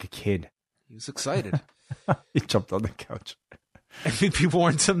 like a kid. He was excited. He jumped on the couch. MVP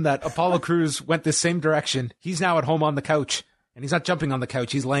warns him that Apollo Crews went the same direction. He's now at home on the couch, and he's not jumping on the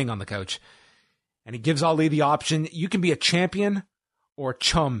couch. He's laying on the couch. And he gives Ali the option. You can be a champion or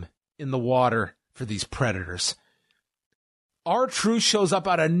chum in the water for these predators. R-Truth shows up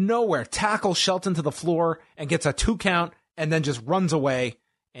out of nowhere, tackles Shelton to the floor, and gets a 2 count, and then just runs away.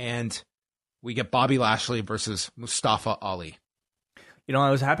 And we get Bobby Lashley versus Mustafa Ali. I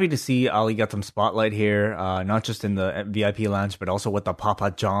was happy to see Ali get some spotlight here, not just in the VIP lounge, but also with the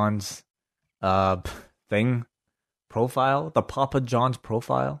Papa John's thing profile, the Papa John's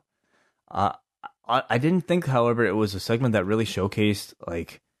profile. I didn't think, however, it was a segment that really showcased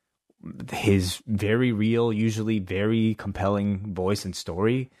like his very real, usually very compelling voice and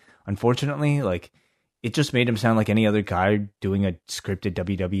story. Unfortunately, like it just made him sound like any other guy doing a scripted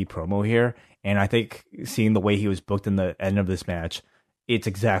WWE promo here. And I think seeing the way he was booked in the end of this match, it's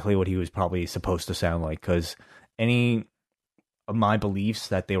exactly what he was probably supposed to sound like. Because any of my beliefs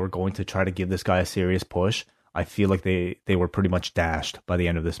that they were going to try to give this guy a serious push, I feel like they were pretty much dashed by the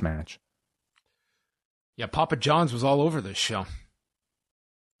end of this match. Yeah, Papa John's was all over this show.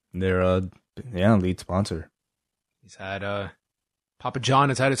 They're lead sponsor. He's had Papa John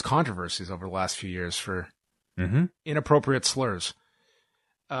has had his controversies over the last few years for inappropriate slurs.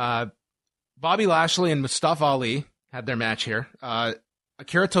 Bobby Lashley and Mustafa Ali had their match here.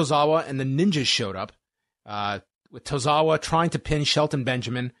 Akira Tozawa and the Ninjas showed up, with Tozawa trying to pin Shelton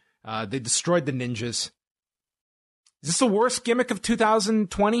Benjamin. They destroyed the Ninjas. Is this the worst gimmick of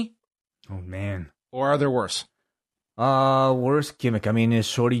 2020? Oh, man. Or are there worse? Worst gimmick. I mean, is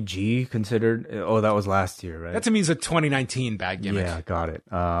Shorty G considered? Oh, that was last year, right? That to me is a 2019 bad gimmick. Yeah, got it.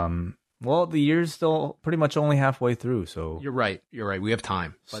 Well, the year's still pretty much only halfway through, so You're right. We have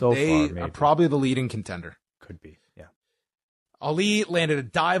time. But so they far, maybe. are probably the leading contender. Could be, yeah. Ali landed a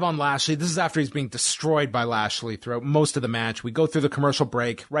dive on Lashley. This is after he's being destroyed by Lashley throughout most of the match. We go through the commercial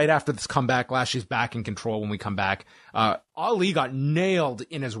break. Right after this comeback, Lashley's back in control when we come back. Ali got nailed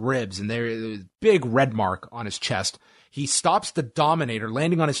in his ribs, and there is a big red mark on his chest. He stops the Dominator,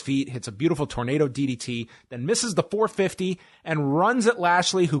 landing on his feet, hits a beautiful tornado DDT, then misses the 450 and runs at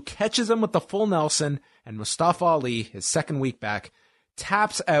Lashley, who catches him with the full Nelson, and Mustafa Ali, his second week back,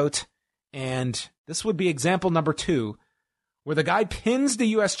 taps out, and this would be example number 2, where the guy pins the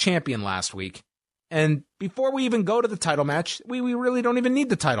U.S. champion last week, and before we even go to the title match, we really don't even need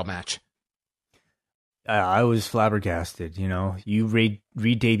the title match. I was flabbergasted, You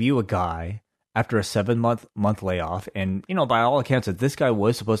re-debut a guy after a 7-month layoff, and, by all accounts, if this guy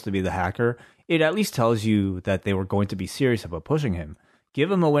was supposed to be the hacker, it at least tells you that they were going to be serious about pushing him. Give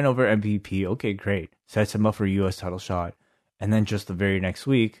him a win over MVP, okay, great. Sets him up for a U.S. title shot. And then just the very next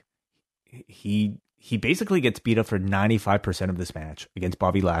week, he basically gets beat up for 95% of this match against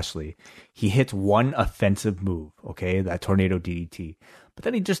Bobby Lashley. He hits one offensive move, okay, that tornado DDT. But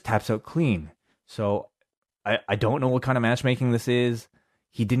then he just taps out clean. So I don't know what kind of matchmaking this is.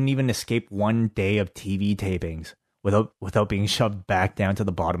 He didn't even escape one day of TV tapings without being shoved back down to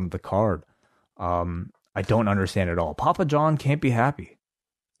the bottom of the card. I don't understand at all. Papa John can't be happy.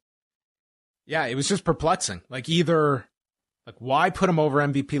 Yeah, it was just perplexing. Why put him over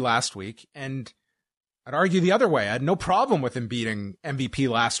MVP last week? And I'd argue the other way. I had no problem with him beating MVP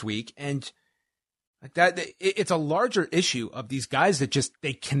last week. And like that, it's a larger issue of these guys that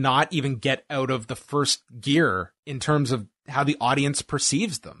they cannot even get out of the first gear in terms of how the audience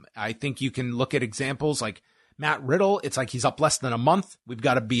perceives them. I think you can look at examples like Matt Riddle. It's like he's up less than a month. We've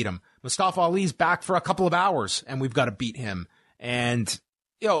got to beat him. Mustafa Ali's back for a couple of hours and we've got to beat him. And,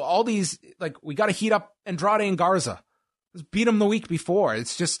 all these, we got to heat up Andrade and Garza. Let's beat him the week before.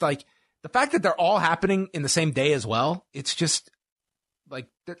 It's just like the fact that they're all happening in the same day as well. It's just like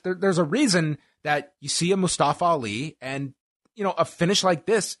there's a reason that you see a Mustafa Ali and, a finish like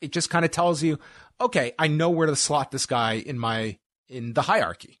this, it just kind of tells you, okay, I know where to slot this guy in the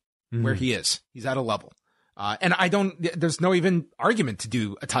hierarchy where he is. He's at a level. And there's no even argument to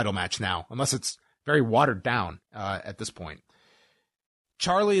do a title match now, unless it's very watered down, at this point.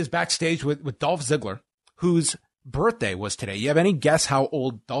 Charlie is backstage with Dolph Ziggler, whose birthday was today. You have any guess how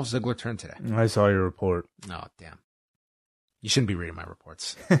old Dolph Ziggler turned today? I saw your report. Oh, damn. You shouldn't be reading my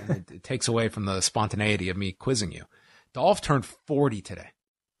reports. It takes away from the spontaneity of me quizzing you. Dolph turned 40 today.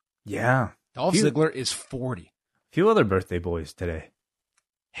 Yeah. Dolph Ziggler is 40. Few other birthday boys today.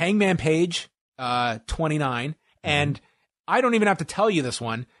 Hangman Page, 29. And I don't even have to tell you this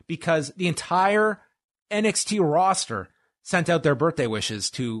one because the entire NXT roster sent out their birthday wishes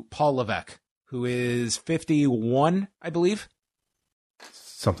to Paul Levesque, who is 51, I believe.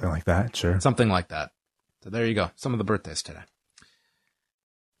 Something like that, sure. Something like that. So there you go. Some of the birthdays today.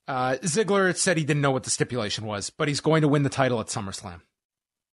 Ziggler said he didn't know what the stipulation was, but he's going to win the title at SummerSlam.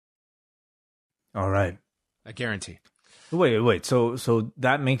 All right. I guarantee. Wait. So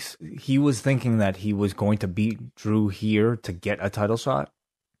that makes he was thinking that he was going to beat Drew here to get a title shot?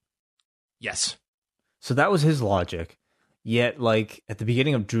 Yes. So that was his logic. Yet, at the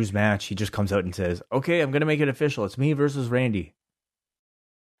beginning of Drew's match, he just comes out and says, okay, I'm going to make it official. It's me versus Randy.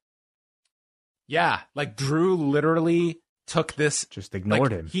 Yeah, Drew literally took this, just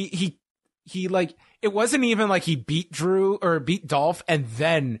ignored like, him. He like, it wasn't even like he beat Drew or beat Dolph and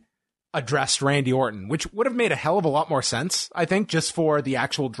then addressed Randy Orton, which would have made a hell of a lot more sense, I think, just for the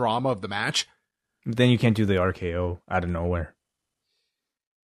actual drama of the match. But then you can't do the RKO out of nowhere.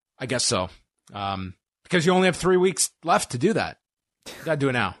 I guess so. Because you only have 3 weeks left to do that. You gotta do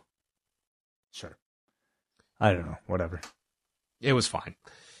it now. Sure. I don't know. Whatever. It was fine.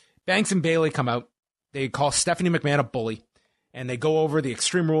 Banks and Bayley come out. They call Stephanie McMahon a bully. And they go over the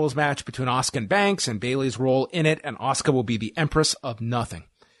Extreme Rules match between Asuka and Banks and Bayley's role in it. And Asuka will be the Empress of Nothing.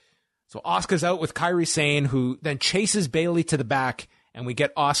 So Asuka's out with Kairi Sane, who then chases Bayley to the back. And we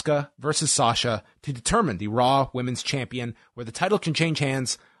get Asuka versus Sasha to determine the Raw Women's Champion, where the title can change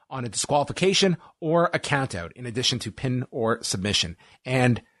hands on a disqualification or a countout, in addition to pin or submission.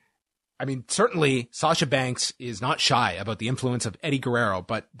 And I mean, certainly Sasha Banks is not shy about the influence of Eddie Guerrero,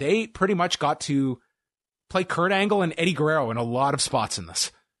 but they pretty much got to play Kurt Angle and Eddie Guerrero in a lot of spots in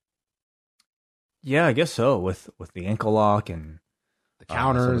this. Yeah, I guess so. With the ankle lock and the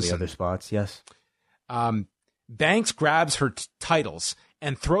counters, some of the other spots. Yes. Banks grabs her titles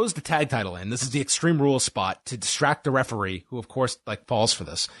and throws the tag title in. This is the Extreme Rules spot to distract the referee, who of course like falls for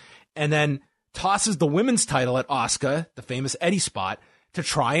this, and then tosses the women's title at Asuka, the famous Eddie spot, to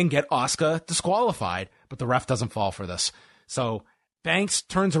try and get Asuka disqualified, but the ref doesn't fall for this. So Banks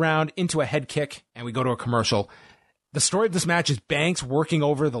turns around into a head kick, and we go to a commercial. The story of this match is Banks working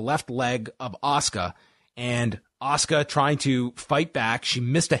over the left leg of Asuka, and Asuka trying to fight back. She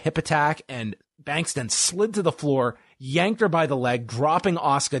missed a hip attack, and Banks then slid to the floor, yanked her by the leg, dropping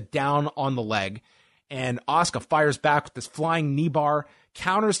Asuka down on the leg. And Asuka fires back with this flying knee bar,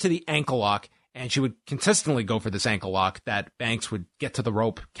 counters to the ankle lock, and she would consistently go for this ankle lock that Banks would get to the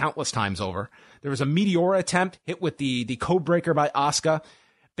rope countless times over. There was a Meteora attempt, hit with the code breaker by Asuka.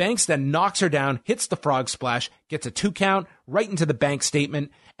 Banks then knocks her down, hits the frog splash, gets a 2 count right into the Banks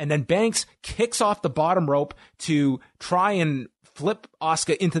statement, and then Banks kicks off the bottom rope to try and flip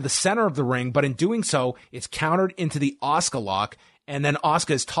Asuka into the center of the ring, but in doing so, it's countered into the Asuka lock, and then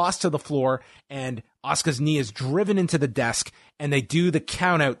Asuka is tossed to the floor, and Asuka's knee is driven into the desk, and they do the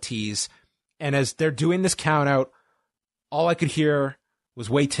count-out tease. And as they're doing this count-out, all I could hear was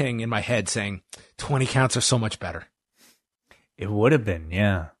Wei Ting in my head saying, 20 counts are so much better. It would have been,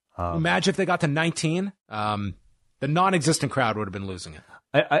 yeah. Imagine if they got to 19, the non-existent crowd would have been losing it.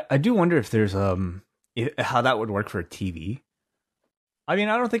 I do wonder if there's how that would work for a TV. I mean,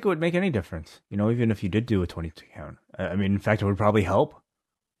 I don't think it would make any difference, even if you did do a 22 count. I mean, in fact, it would probably help.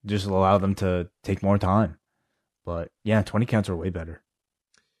 Just allow them to take more time. But yeah, 20 counts are way better.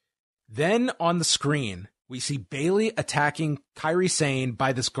 Then on the screen, we see Bayley attacking Kairi Sane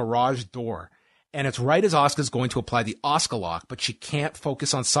by this garage door. And it's right as Asuka's going to apply the Asuka lock, but she can't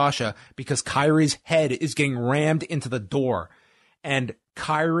focus on Sasha because Kairi's head is getting rammed into the door. And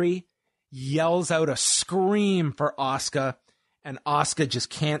Kairi yells out a scream for Asuka, and Asuka just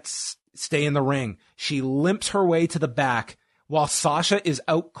can't stay in the ring. She limps her way to the back while Sasha is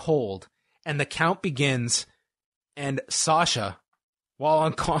out cold, and the count begins, and Sasha, while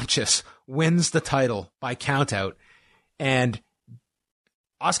unconscious, wins the title by countout. And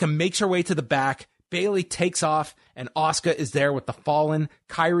Asuka makes her way to the back. Bayley takes off, and Asuka is there with the fallen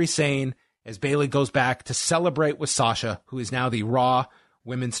Kairi Sane as Bayley goes back to celebrate with Sasha, who is now the Raw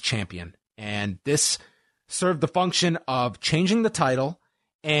Women's Champion. And this served the function of changing the title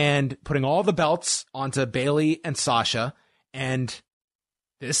and putting all the belts onto Bayley and Sasha. And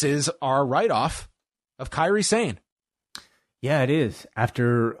this is our write-off of Kairi Sane. Yeah, it is.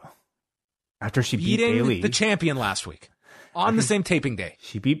 After she beat Bayley, the champion last week on the same taping day.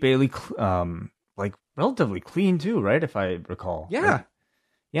 She beat Bayley like relatively clean too, right? If I recall. Yeah. Right?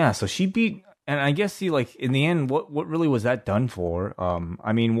 Yeah, so she beat, and I guess in the end, what really was that done for?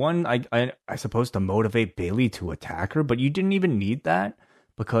 I mean, one, I suppose to motivate Bayley to attack her, but you didn't even need that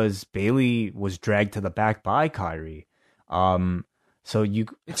because Bayley was dragged to the back by Kairi.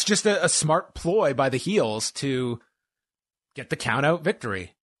 It's just a smart ploy by the heels to get the count out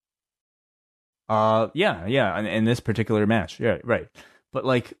victory. Yeah, in this particular match. Yeah, right. But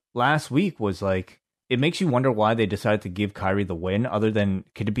last week was it makes you wonder why they decided to give Kairi the win,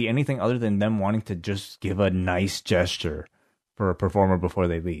 could it be anything other than them wanting to just give a nice gesture for a performer before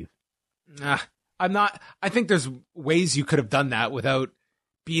they leave? I think there's ways you could have done that without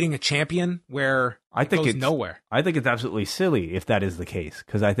beating a champion where it goes nowhere. I think it's absolutely silly if that is the case,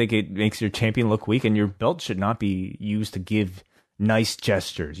 because I think it makes your champion look weak, and your belt should not be used to give nice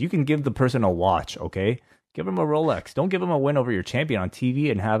gestures. You can give the person a watch, okay? Give them a Rolex. Don't give them a win over your champion on TV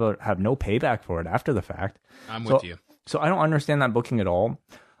and have no payback for it after the fact. I'm with you. So I don't understand that booking at all.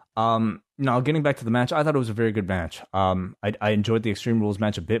 No, getting back to the match, I thought it was a very good match. I enjoyed the Extreme Rules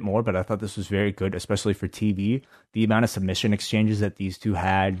match a bit more, but I thought this was very good, especially for TV. The amount of submission exchanges that these two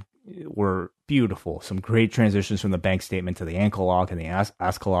had were beautiful. Some great transitions from the bank statement to the ankle lock and the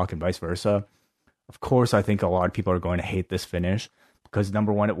ask lock and vice versa. Of course, I think a lot of people are going to hate this finish because,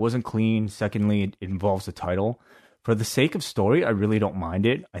 number one, it wasn't clean. Secondly, it involves the title. For the sake of story, I really don't mind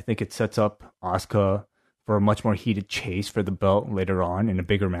it. I think it sets up Asuka for a much more heated chase for the belt later on in a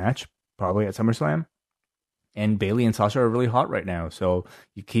bigger match, probably at SummerSlam. And Bayley and Sasha are really hot right now, so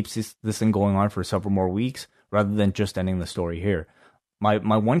you keep this thing going on for several more weeks rather than just ending the story here. My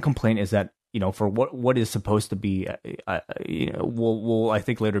one complaint is that, you know, for what is supposed to be, will I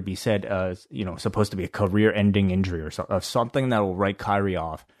think later be said, supposed to be a career-ending injury or something that will write Kairi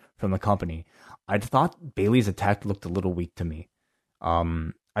off from the company. I thought Bayley's attack looked a little weak to me.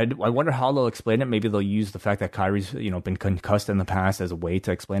 I wonder how they'll explain it. Maybe they'll use the fact that Kairi's been concussed in the past as a way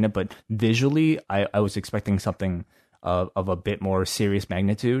to explain it. But visually, I was expecting something of a bit more serious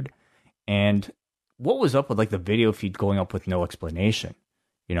magnitude. And what was up with like the video feed going up with no explanation?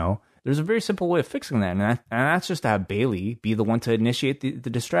 You know, there's a very simple way of fixing that, and that's just to have Bayley be the one to initiate the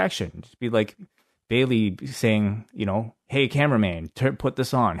distraction. Just be like Bayley saying, you know, hey cameraman, put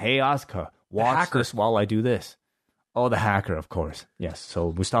this on. Hey Asuka, watch this while I do this. Oh, the hacker, of course. Yes.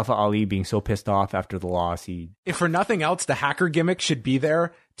 So Mustafa Ali being so pissed off after the loss, if for nothing else, the hacker gimmick should be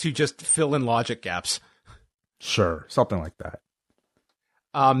there to just fill in logic gaps. Sure, something like that.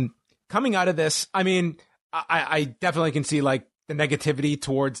 Coming out of this, I mean, I definitely can see like the negativity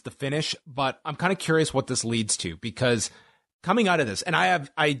towards the finish, but I'm kind of curious what this leads to, because coming out of this, and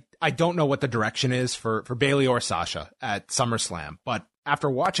I don't know what the direction is for Bayley or Sasha at SummerSlam, but after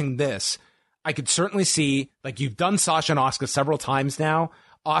watching this, I could certainly see, like, you've done Sasha and Asuka several times now.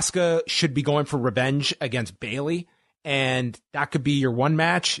 Asuka should be going for revenge against Bayley, and that could be your one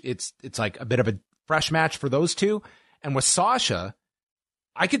match. It's like a bit of a fresh match for those two. And with Sasha,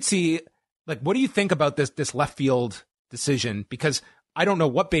 I could see, like, what do you think about this left field decision? Because I don't know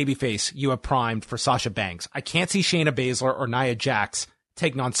what babyface you have primed for Sasha Banks. I can't see Shayna Baszler or Nia Jax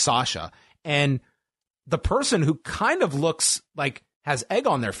taking on Sasha. And the person who kind of looks like has egg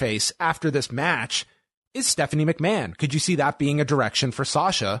on their face after this match is Stephanie McMahon. Could you see that being a direction for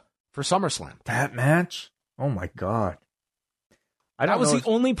Sasha for SummerSlam? That match? Oh my God. That was the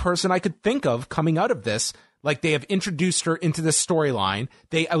only person I could think of coming out of this. Like, they have introduced her into this storyline.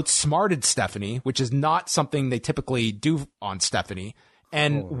 They outsmarted Stephanie, which is not something they typically do on Stephanie.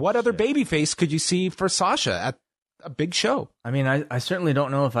 And what other babyface could you see for Sasha at a big show? I mean, I certainly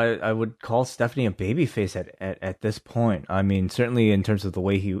don't know if I would call Stephanie a babyface at this point. I mean, certainly in terms of the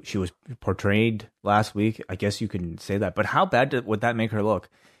way she was portrayed last week, I guess you can say that. But how bad would that make her look?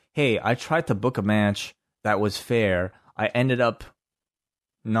 Hey, I tried to book a match that was fair. I ended up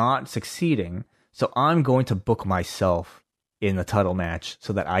not succeeding. So I'm going to book myself in the title match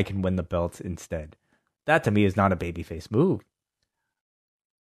so that I can win the belt instead. That to me is not a babyface move.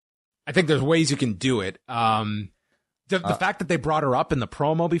 I think there's ways you can do it. The fact that they brought her up in the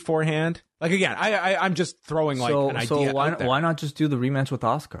promo beforehand, like, again, I'm just throwing like an idea. So why why not just do the rematch with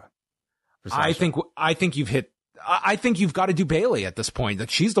Asuka? I think you've hit. I think you've got to do Bayley at this point. That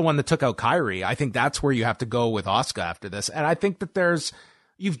she's the one that took out Kairi. I think that's where you have to go with Asuka after this. And I think that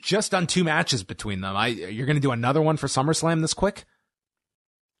you've just done 2 matches between them. You're going to do another one for SummerSlam this quick?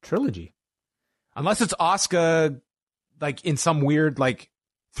 Trilogy. Unless it's Asuka, like, in some weird, like,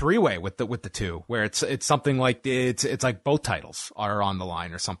 3-way with the two, where it's something like it's like both titles are on the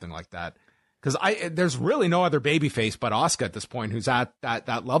line or something like that. Because there's really no other babyface but Asuka at this point who's at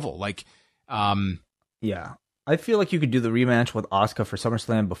that level. Like, yeah, I feel like you could do the rematch with Asuka for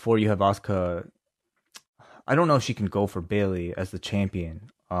SummerSlam before you have Asuka. I don't know if she can go for Bayley as the champion,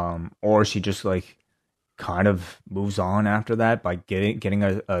 or she just like kind of moves on after that by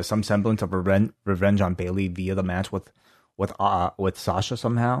getting some semblance of revenge on Bayley via the match with Sasha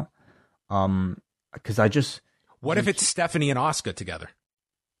somehow. Because what if it's Stephanie and Asuka together?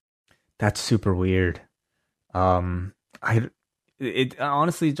 That's super weird. Honestly,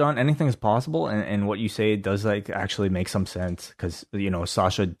 John, anything is possible, and what you say does like actually make some sense, because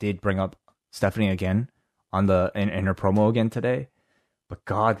Sasha did bring up Stephanie again in her promo again today. But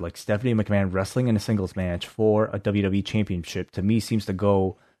God, like, Stephanie McMahon wrestling in a singles match for a WWE championship to me seems to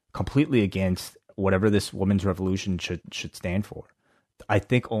go completely against whatever this women's revolution should stand for. I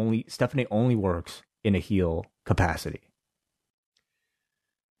think Stephanie only works in a heel capacity.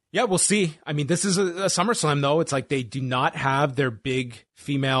 Yeah, we'll see. I mean, this is a SummerSlam, though. It's like they do not have their big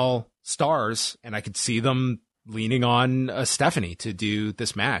female stars, and I could see them leaning on Stephanie to do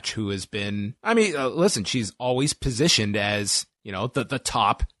this match, who has been, I mean, listen, she's always positioned as, the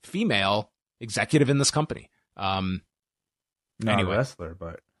top female executive in this company. Not Anyway. a wrestler,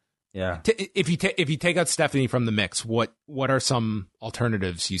 but yeah. If you take out Stephanie from the mix, what are some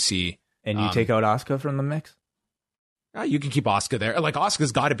alternatives you see? And you take out Asuka from the mix? You can keep Asuka there. Like,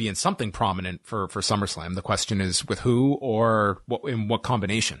 Asuka's got to be in something prominent for SummerSlam. The question is with who or in what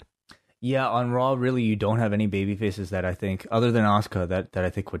combination. Yeah, on Raw, really, you don't have any baby faces that I think, other than Asuka, that I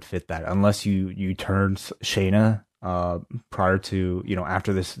think would fit that. Unless you turn Shayna prior to,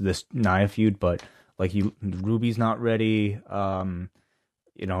 after this Nia feud, but like Ruby's not ready.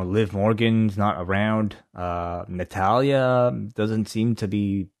 Liv Morgan's not around. Natalia doesn't seem to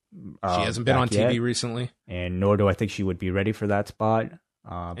be. She hasn't been on TV yet, recently, and nor do I think she would be ready for that spot.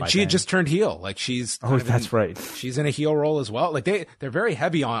 And she had just turned heel. Like, she's that's right. She's in a heel role as well. Like, they're very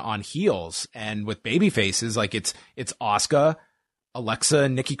heavy on heels, and with baby faces, like it's Asuka, Alexa,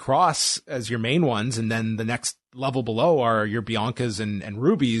 and Nikki Cross as your main ones, and then the next level below are your Biancas and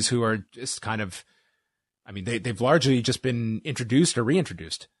Rubies, who are just kind of, I mean, they've largely just been introduced or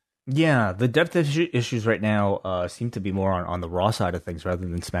reintroduced. Yeah, the depth issues right now seem to be more on the Raw side of things rather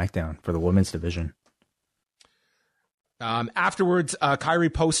than SmackDown for the women's division. Afterwards,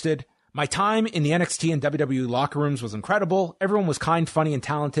 Kairi posted, "My time in the NXT and WWE locker rooms was incredible. Everyone was kind, funny, and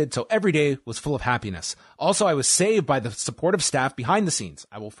talented, so every day was full of happiness. Also, I was saved by the supportive staff behind the scenes.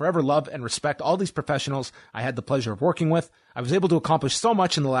 I will forever love and respect all these professionals I had the pleasure of working with. I was able to accomplish so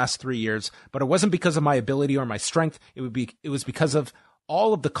much in the last 3 years, but it wasn't because of my ability or my strength. It was because of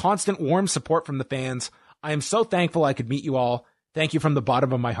all of the constant warm support from the fans. I am so thankful I could meet you all. Thank you from the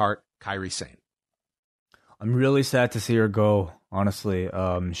bottom of my heart, Kairi Sane." I'm really sad to see her go. Honestly,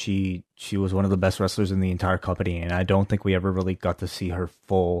 she was one of the best wrestlers in the entire company, and I don't think we ever really got to see her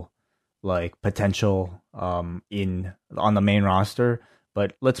full potential on the main roster.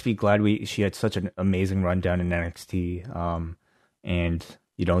 But let's be glad she had such an amazing run down in NXT, and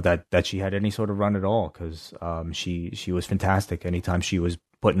that she had any sort of run at all, because she was fantastic anytime she was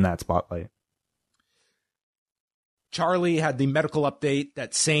put in that spotlight. Charlie had the medical update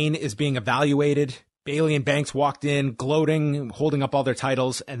that Sane is being evaluated. Bayley and Banks walked in, gloating, holding up all their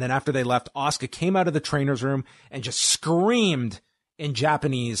titles, and then after they left, Asuka came out of the trainer's room and just screamed in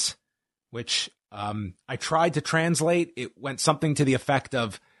Japanese, which I tried to translate. It went something to the effect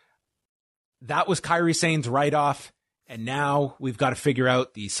of, "That was Kairi Sane's write-off, and now we've got to figure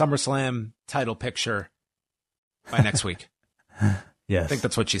out the SummerSlam title picture by next week." Yes. I think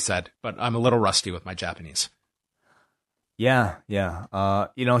that's what she said, but I'm a little rusty with my Japanese. Yeah.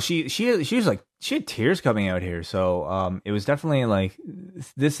 She had tears coming out here, so it was definitely like,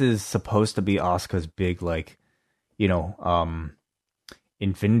 this is supposed to be Asuka's big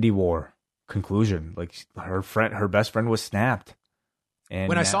Infinity War conclusion. Like, her best friend was snapped. And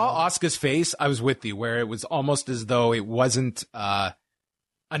when I saw Asuka's face, I was with you, where it was almost as though it wasn't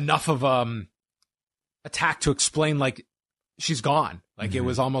enough of attack to explain, like, she's gone. Like, It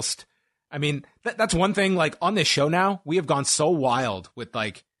was almost, I mean, that's one thing, like, on this show now, we have gone so wild with,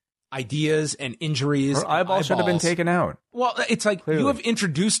 like, ideas and injuries. Her eyeball should have been taken out. Well, it's like, Clearly. You have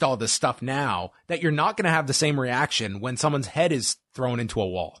introduced all this stuff now that you're not going to have the same reaction when someone's head is thrown into a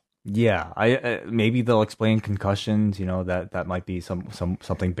wall. Yeah, maybe they'll explain concussions. That might be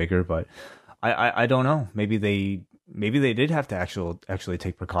something bigger, but I don't know. Maybe they did have to actually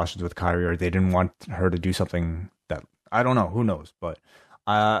take precautions with Kairi, or they didn't want her to do something that, I don't know. Who knows? But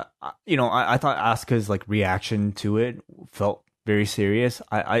I thought Asuka's reaction to it felt very serious.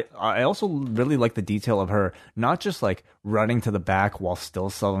 I also really like the detail of her not just running to the back while still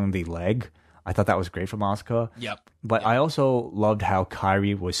selling the leg. I thought that was great from Asuka. Yep. But I also loved how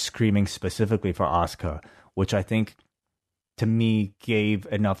Kairi was screaming specifically for Asuka, which I think, to me, gave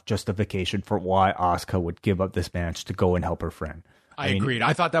enough justification for why Asuka would give up this match to go and help her friend. I agreed.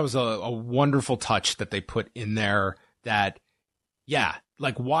 I thought that was a wonderful touch that they put in there. That, yeah,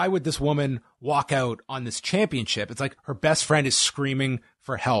 why would this woman walk out on this championship? It's like her best friend is screaming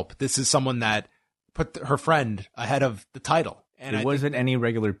for help. This is someone that put her friend ahead of the title. And it wasn't any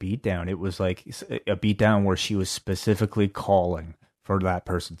regular beatdown. It was like a beatdown where she was specifically calling for that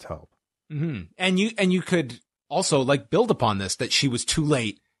person's help. Mm-hmm. And you could also build upon this, that she was too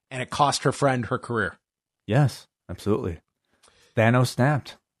late and it cost her friend her career. Yes, absolutely. Thanos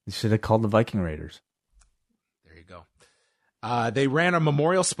snapped. They should have called the Viking Raiders. There you go. They ran a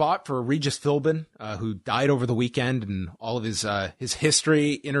memorial spot for Regis Philbin, who died over the weekend, and all of his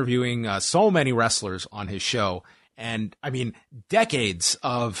history interviewing so many wrestlers on his show. And I mean, decades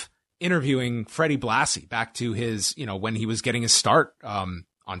of interviewing Freddie Blassie back to his, when he was getting his start on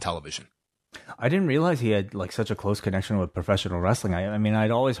television. I didn't realize he had such a close connection with professional wrestling. I mean,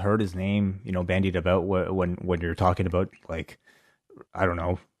 I'd always heard his name, bandied about when you're talking about I don't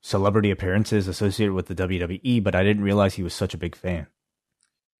know, celebrity appearances associated with the WWE, but I didn't realize he was such a big fan.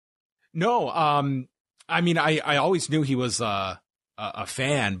 No, I mean, I always knew he was a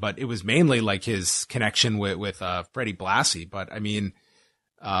fan, but it was mainly like his connection with Freddie Blassie. But I mean,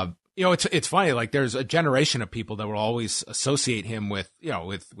 it's funny. Like, there's a generation of people that will always associate him with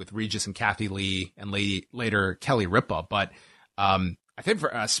Regis and Kathy Lee and later Kelly Ripa. But I think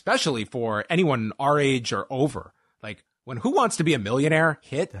especially for anyone our age or over, like when Who Wants to Be a Millionaire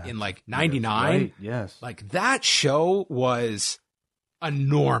hit in like 99, right, yes, like that show was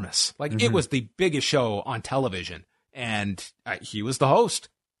enormous. Like it was the biggest show on television, and he was the host.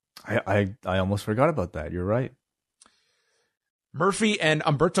 I almost forgot about that. You're right. Murphy and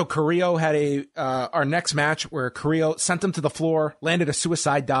Humberto Carrillo had our next match where Carrillo sent him to the floor, landed a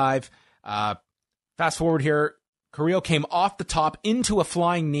suicide dive. Fast forward here, Carrillo came off the top into a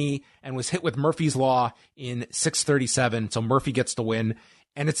flying knee and was hit with Murphy's Law in 6:37. So Murphy gets the win.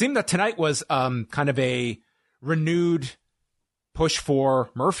 And it seemed that tonight was kind of a renewed push for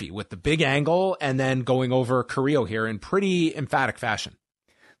Murphy with the big angle and then going over Carrillo here in pretty emphatic fashion.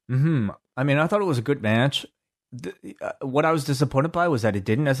 I mean, I thought it was a good match. What I was disappointed by was that it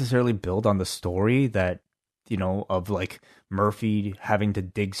didn't necessarily build on the story that, of like Murphy having to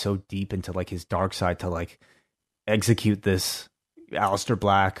dig so deep into like his dark side to like execute this Aleister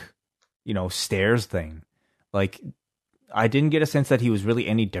Black, stairs thing. Like, I didn't get a sense that he was really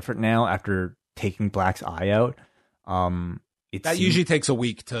any different now after taking Black's eye out. Usually takes a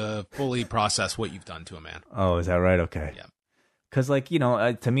week to fully process what you've done to a man. Oh, is that right? Okay. Yeah. Because, like,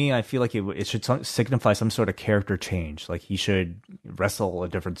 to me, I feel like it should signify some sort of character change. Like, he should wrestle a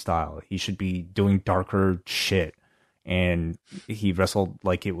different style. He should be doing darker shit. And he wrestled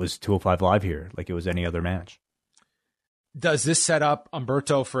like it was 205 Live here, like it was any other match. Does this set up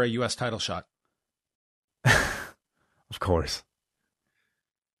Humberto for a U.S. title shot? Of course.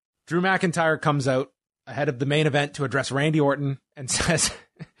 Drew McIntyre comes out ahead of the main event to address Randy Orton and says,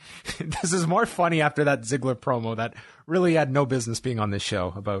 this is more funny after that Ziggler promo that really had no business being on this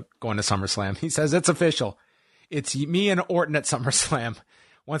show about going to SummerSlam. He says, it's official. It's me and Orton at SummerSlam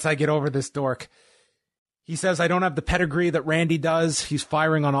once I get over this dork. He says, I don't have the pedigree that Randy does. He's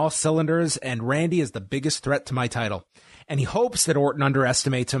firing on all cylinders, and Randy is the biggest threat to my title. And he hopes that Orton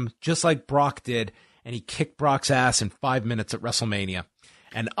underestimates him, just like Brock did, and he kicked Brock's ass in 5 minutes at WrestleMania.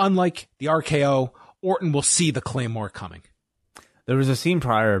 And unlike the RKO, Orton will see the Claymore coming. There was a scene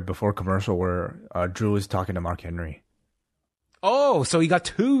prior before commercial where Drew was talking to Mark Henry. Oh, so he got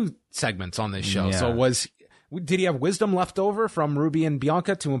 2 segments on this show. Yeah. So did he have wisdom left over from Ruby and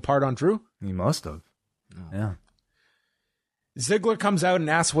Bianca to impart on Drew? He must have. Oh. Yeah. Ziggler comes out and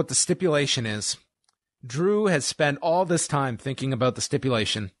asks what the stipulation is. Drew has spent all this time thinking about the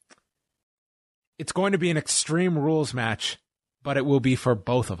stipulation. It's going to be an Extreme Rules match, but it will be for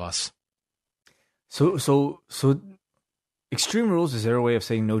both of us. So Extreme Rules, is there a way of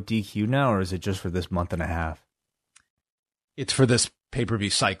saying no DQ now, or is it just for this month and a half? It's for this pay-per-view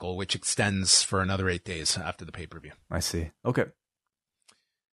cycle, which extends for another 8 days after the pay-per-view. I see. Okay.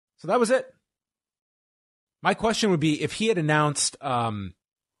 So that was it. My question would be, if he had announced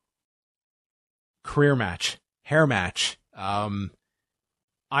career match, hair match,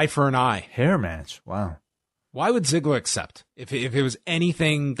 eye for an eye. Hair match? Wow. Why would Ziggler accept if it was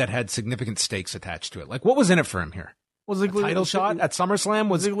anything that had significant stakes attached to it? Like, what was in it for him here? Well, Ziggler, a title shot at SummerSlam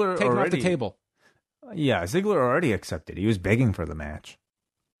was Ziggler taken already, off the table. Yeah, Ziggler already accepted. He was begging for the match.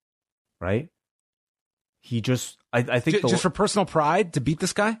 Right? He just... I think... Just for personal pride to beat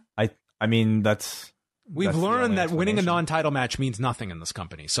this guy? I mean, that's... We've learned that winning a non-title match means nothing in this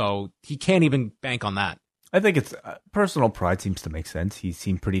company, so he can't even bank on that. I think it's... personal pride seems to make sense. He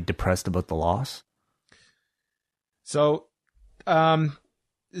seemed pretty depressed about the loss. So,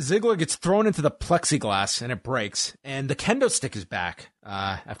 Ziggler gets thrown into the plexiglass and it breaks, and the kendo stick is back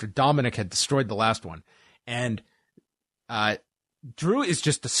after Dominic had destroyed the last one. And Drew is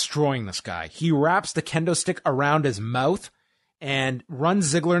just destroying this guy. He wraps the kendo stick around his mouth and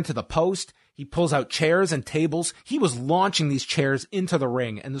runs Ziggler into the post. He pulls out chairs and tables. He was launching these chairs into the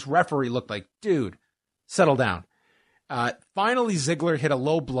ring, and this referee looked like, dude, settle down. Finally, Ziggler hit a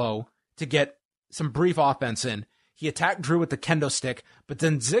low blow to get some brief offense in. He attacked Drew with the kendo stick, but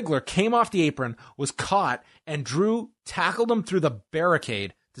then Ziggler came off the apron, was caught, and Drew tackled him through the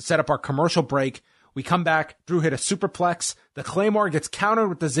barricade to set up our commercial break. We come back, Drew hit a superplex, the Claymore gets countered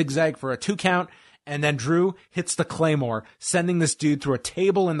with the zigzag for a 2 count, and then Drew hits the Claymore, sending this dude through a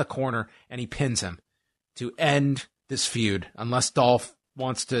table in the corner, and he pins him to end this feud, unless Dolph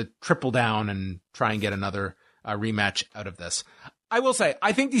wants to triple down and try and get another rematch out of this. I will say,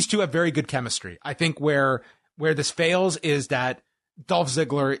 I think these two have very good chemistry. I think where this fails is that Dolph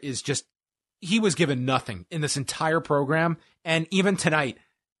Ziggler is just, he was given nothing in this entire program. And even tonight,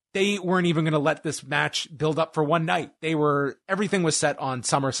 they weren't even going to let this match build up for one night. Everything was set on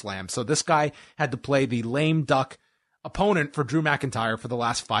SummerSlam. So this guy had to play the lame duck opponent for Drew McIntyre for the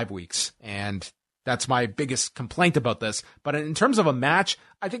last 5 weeks. And that's my biggest complaint about this. But in terms of a match,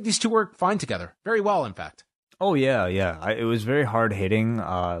 I think these two work fine together. Very well, in fact. Oh, yeah. It was very hard hitting.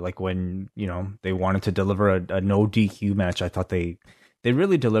 Like when, they wanted to deliver a no DQ match, I thought they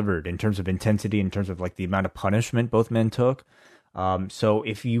really delivered in terms of intensity, in terms of like the amount of punishment both men took. So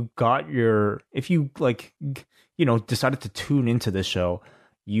if you decided to tune into this show,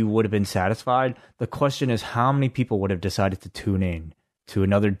 you would have been satisfied. The question is, how many people would have decided to tune in to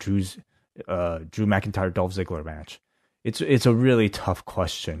another Drew McIntyre Dolph Ziggler match? It's a really tough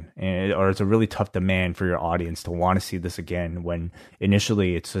question, or it's a really tough demand for your audience to want to see this again, when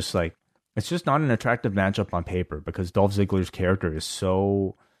initially it's just not an attractive matchup on paper, because Dolph Ziggler's character is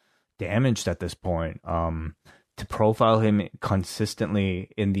so damaged at this point. To profile him consistently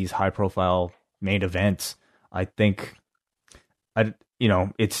in these high profile main events, I think it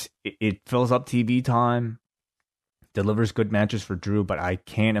fills up TV time, delivers good matches for Drew, but I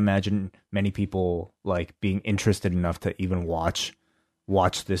can't imagine many people like being interested enough to even watch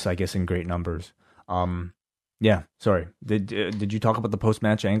this, I guess, in great numbers. Yeah, sorry. Did you talk about the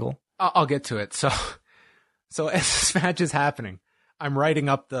post-match angle? I'll get to it. So as this match is happening, I'm writing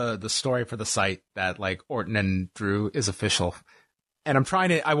up the story for the site that like Orton and Drew is official. And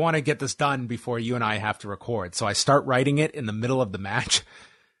I want to get this done before you and I have to record. So I start writing it in the middle of the match.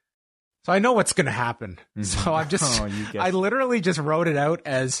 So I know what's going to happen. Mm-hmm. So I literally just wrote it out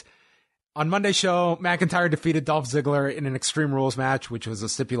as, on Monday's show, McIntyre defeated Dolph Ziggler in an Extreme Rules match, which was a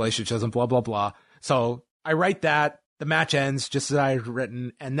stipulation shows and blah, blah, blah. So I write that, the match ends just as I had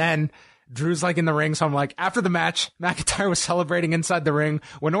written, and then Drew's like in the ring, so I'm like, after the match, McIntyre was celebrating inside the ring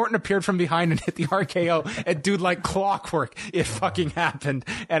when Orton appeared from behind and hit the RKO, and dude, like clockwork, it fucking happened.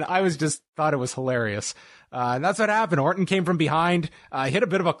 And I thought it was hilarious. And that's what happened. Orton came from behind, hit a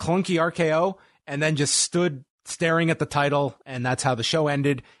bit of a clunky RKO, and then just stood staring at the title, and that's how the show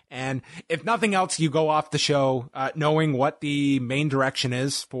ended. And if nothing else, you go off the show knowing what the main direction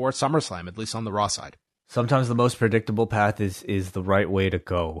is for SummerSlam, at least on the Raw side. Sometimes the most predictable path is the right way to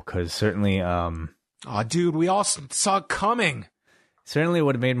go, because certainly... dude, we all saw it coming. Certainly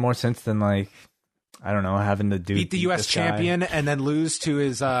would have made more sense than, like, I don't know, having the dude beat the U.S. champion and then lose to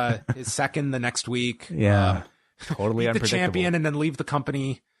his second the next week. Yeah, totally unpredictable. The champion and then leave the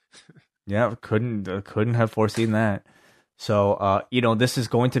company. Yeah, couldn't have foreseen that. So, this is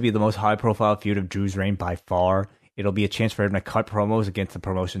going to be the most high-profile feud of Drew's reign by far. It'll be a chance for him to cut promos against the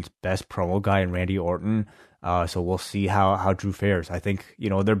promotion's best promo guy in Randy Orton. So we'll see how Drew fares. I think,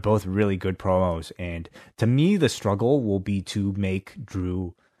 they're both really good promos. And to me, the struggle will be to make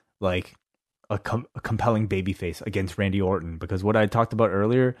Drew like a compelling babyface against Randy Orton. Because what I talked about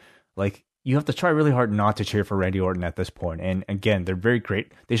earlier, like, you have to try really hard not to cheer for Randy Orton at this point. And again, they're very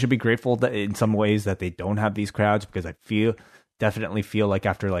great. They should be grateful that in some ways that they don't have these crowds, because I definitely feel like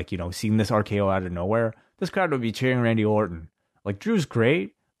after, like, seeing this RKO out of nowhere, this crowd would be cheering Randy Orton. Like, Drew's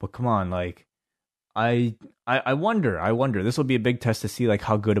great, but come on, like, I wonder. This will be a big test to see, like,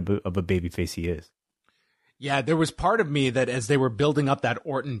 how good of a babyface he is. Yeah, there was part of me that as they were building up that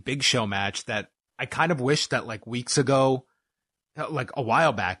Orton Big Show match, that I kind of wished that, like, weeks ago, like a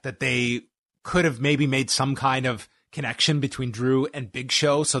while back, that they could have maybe made some kind of connection between Drew and Big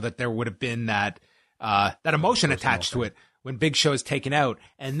Show, so that there would have been that emotion attached to it when Big Show is taken out.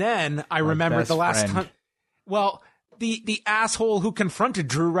 And then I remembered the last time. Well, the asshole who confronted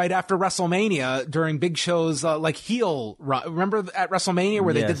Drew right after WrestleMania during Big Show's heel run. Remember at WrestleMania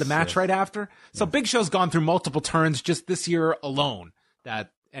where they did the match right after? So Big Show's gone through multiple turns just this year alone.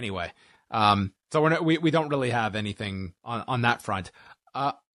 Anyway. So we don't really have anything on that front.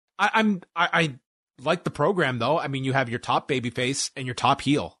 I like the program though. I mean, you have your top babyface and your top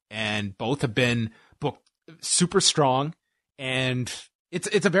heel, and both have been booked super strong, and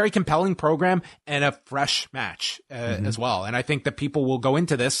it's a very compelling program and a fresh match as well. And I think that people will go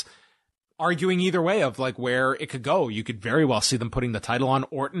into this arguing either way of like where it could go. You could very well see them putting the title on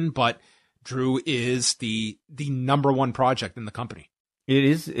Orton, but Drew is the number one project in the company. It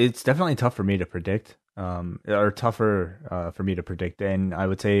is. It's definitely tough for me to predict, or tougher for me to predict. And I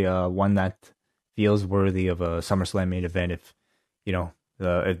would say one that feels worthy of a SummerSlam main event if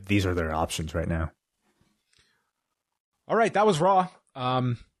these are their options right now. All right, that was Raw.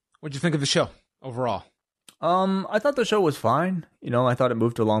 What'd you think of the show overall? I thought the show was fine. I thought it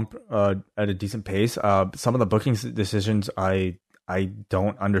moved along at a decent pace. Some of the booking decisions I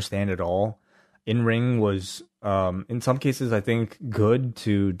don't understand at all. In ring was In some cases, I think good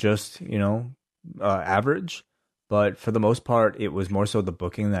to just, average. But for the most part, it was more so the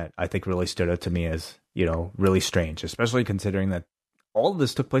booking that I think really stood out to me as, really strange, especially considering that all of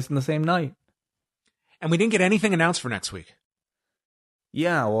this took place in the same night. And we didn't get anything announced for next week.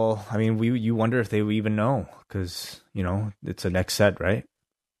 Yeah, well, I mean, you wonder if they would even know because, it's a next set, right?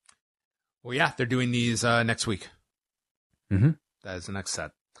 Well, yeah, they're doing these next week. Mm-hmm. That is the next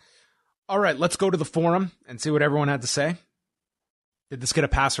set. All right, let's go to the forum and see what everyone had to say. Did this get a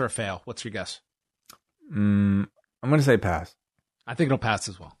pass or a fail? What's your guess? I'm going to say pass. I think it'll pass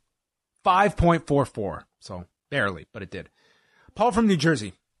as well. 5.44, so barely, but it did. Paul from New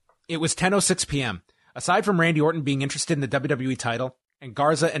Jersey. It was 10:06 p.m. Aside from Randy Orton being interested in the WWE title and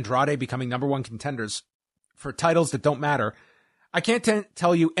Garza and Andrade becoming number one contenders for titles that don't matter, I can't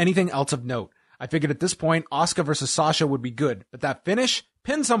tell you anything else of note. I figured at this point, Asuka versus Sasha would be good, but that finish?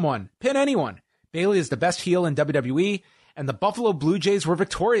 Pin someone. Pin anyone. Bayley is the best heel in WWE, and the Buffalo Blue Jays were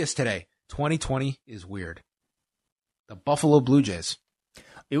victorious today. 2020 is weird. The Buffalo Blue Jays.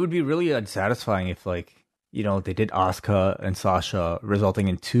 It would be really unsatisfying if, they did Asuka and Sasha, resulting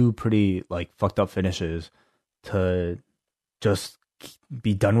in two pretty, fucked up finishes to just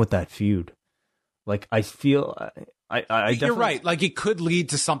be done with that feud. I feel... I You're right. It could lead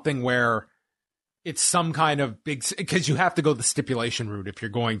to something where it's some kind of big... Because you have to go the stipulation route if you're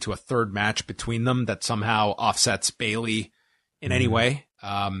going to a third match between them that somehow offsets Bayley in any way.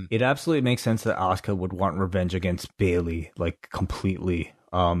 It absolutely makes sense that Asuka would want revenge against Bayley, completely.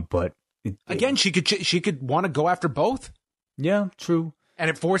 But again, she could want to go after both. Yeah, true. And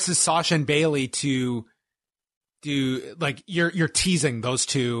it forces Sasha and Bayley to do you're teasing those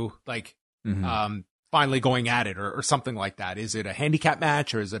two finally going at it or something like that. Is it a handicap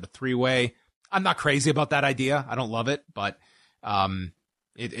match or is it a three-way? I'm not crazy about that idea. I don't love it, but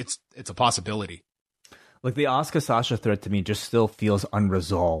it's a possibility. The Asuka Sasha threat to me just still feels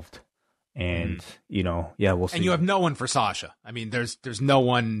unresolved. And, we'll see. And you have no one for Sasha. I mean, there's no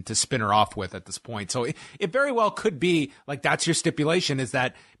one to spin her off with at this point. So it very well could be that's your stipulation is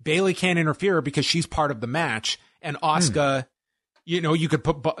that Bayley can't interfere because she's part of the match. And Asuka, you could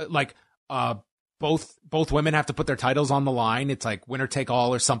put both women have to put their titles on the line. It's winner take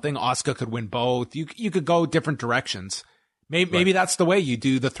all or something. Asuka could win both. You could go different directions. Maybe that's the way you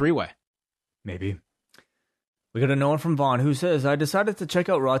do the three-way. Maybe. We got a note from Vaughn who says, I decided to check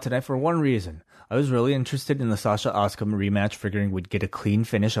out Raw tonight for one reason. I was really interested in the Sasha Asuka rematch, figuring we'd get a clean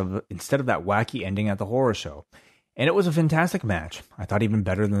finish instead of that wacky ending at the horror show. And it was a fantastic match. I thought even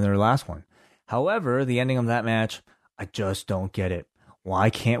better than their last one. However, the ending of that match, I just don't get it. Why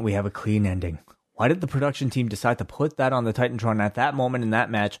can't we have a clean ending? Why did the production team decide to put that on the Titantron at that moment in that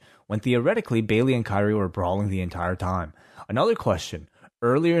match when theoretically Bayley and Kyrie were brawling the entire time? Another question.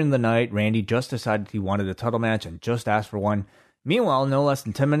 Earlier in the night, Randy just decided he wanted a title match and just asked for one. Meanwhile, no less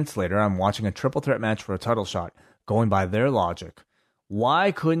than 10 minutes later, I'm watching a triple threat match for a title shot, going by their logic.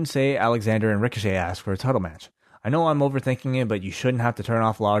 Why couldn't, say, Alexander and Ricochet ask for a title match? I know I'm overthinking it, but you shouldn't have to turn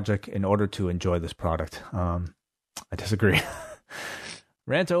off logic in order to enjoy this product. I disagree.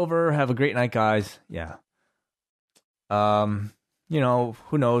 Rant over. Have a great night, guys. Yeah.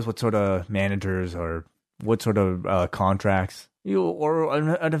 Who knows what sort of managers or what sort of contracts or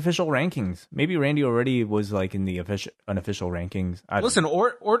unofficial rankings. Maybe Randy already was in the unofficial rankings. Listen,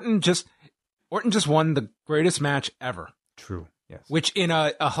 Orton just won the greatest match ever. True. Yes. Which in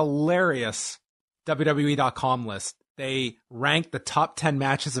a hilarious WWE.com list, they ranked the top 10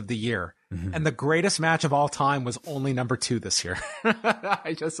 matches of the year. Mm-hmm. And the greatest match of all time was only number 2 this year.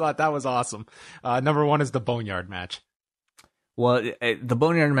 I just thought that was awesome. Number 1 is the Boneyard match. Well, the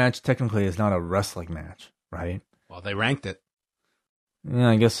Boneyard match technically is not a wrestling match, right? Well, they ranked it. Yeah,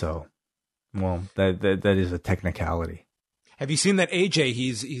 I guess so. Well, that is a technicality. Have you seen that AJ?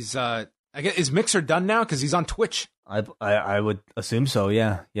 He's I guess is Mixer done now because he's on Twitch. I would assume so.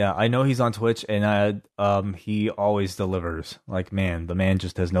 Yeah. I know he's on Twitch, and he always delivers. Man, the man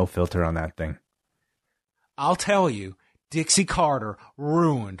just has no filter on that thing. I'll tell you, Dixie Carter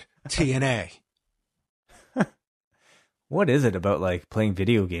ruined TNA. What is it about playing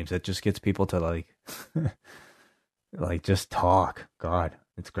video games that just gets people to just talk? God,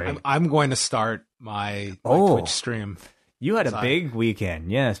 it's great. I'm going to start my Twitch stream. You had a big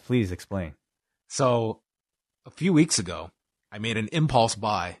weekend. Yes, please explain. So a few weeks ago, I made an impulse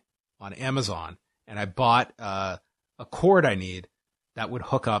buy on Amazon, and I bought a cord I need that would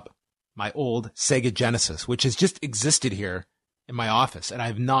hook up my old Sega Genesis, which has just existed here in my office. And I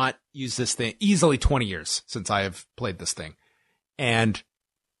have not used this thing easily 20 years since I have played this thing. And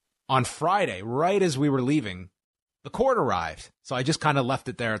on Friday, right as we were leaving, the cord arrived. So I just kind of left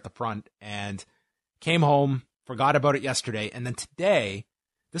it there at the front and came home, forgot about it yesterday. And then today,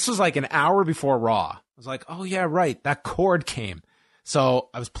 this was like an hour before Raw. I was like, oh yeah, right. That cord came. So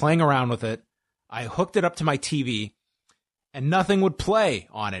I was playing around with it. I hooked it up to my TV and nothing would play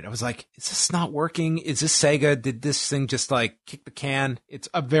on it. I was like, is this not working? Is this Sega? Did this thing just like kick the can? It's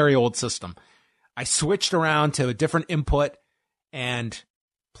a very old system. I switched around to a different input and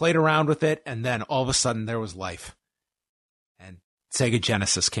played around with it. And then all of a sudden there was life. And Sega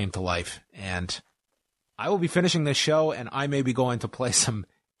Genesis came to life. And I will be finishing this show and I may be going to play some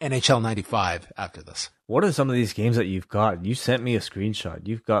NHL 95 after this. What are some of these games that you've got? You sent me a screenshot.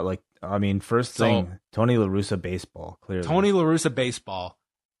 You've got first thing, Tony La Russa Baseball, clearly. Tony La Russa Baseball.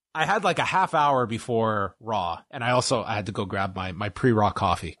 I had like a half hour before Raw, and I had to go grab my pre-Raw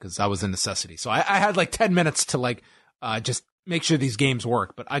coffee because that was a necessity. So I had like 10 minutes to just make sure these games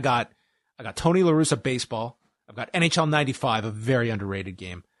work. But I got Tony La Russa Baseball. I've got NHL 95, a very underrated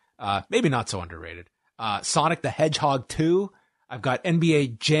game. Maybe not so underrated. Sonic the Hedgehog 2. I've got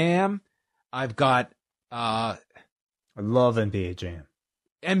NBA Jam. I've got I love NBA Jam.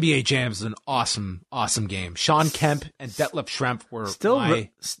 NBA Jam is an awesome, awesome game. Sean Kemp and Detlef Schrempf were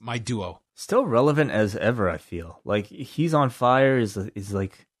my duo. Still relevant as ever, I feel. Like, He's on Fire is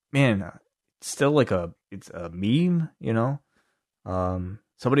like, man, still like it's a meme, you know?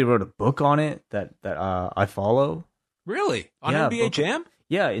 Somebody wrote a book on it that I follow. Really? On NBA Jam?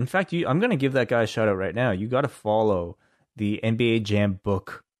 Yeah, in fact, I'm going to give that guy a shout out right now. You got to follow the NBA Jam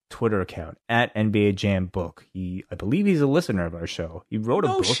book Twitter account at NBA Jam Book. I believe he's a listener of our show. He wrote a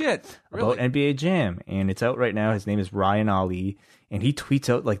book about NBA Jam, and it's out right now. His name is Ryan Ali, and he tweets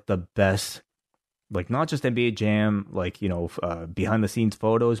out like the best, like not just NBA Jam, like behind the scenes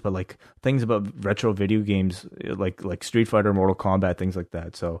photos, but like things about retro video games, like Street Fighter, Mortal Kombat, things like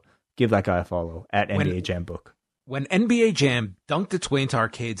that. So give that guy a follow at NBA Jam Book. When NBA Jam dunked its way into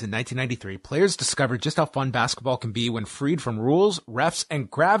arcades in 1993, players discovered just how fun basketball can be when freed from rules, refs, and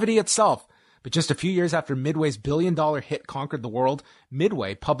gravity itself. But just a few years after Midway's billion-dollar hit conquered the world,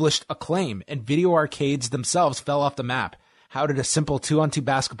 Midway published Acclaim, and video arcades themselves fell off the map. How did a simple 2-on-2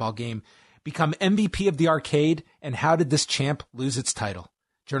 basketball game become MVP of the arcade, and how did this champ lose its title?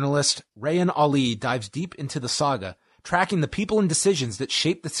 Journalist Rayan Ali dives deep into the saga, tracking the people and decisions that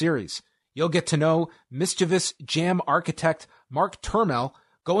shaped the series. You'll get to know mischievous Jam architect Mark Turmel,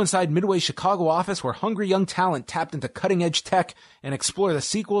 go inside Midway's Chicago office where hungry young talent tapped into cutting-edge tech, and explore the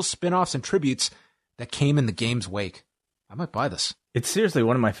sequels, spin-offs, and tributes that came in the game's wake. I might buy this. It's seriously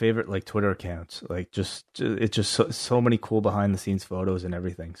one of my favorite Twitter accounts. It's just so many cool behind-the-scenes photos and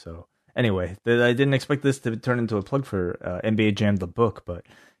everything. So anyway, I didn't expect this to turn into a plug for NBA Jam the book, but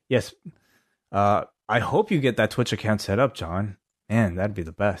yes, I hope you get that Twitch account set up, John. Man, that'd be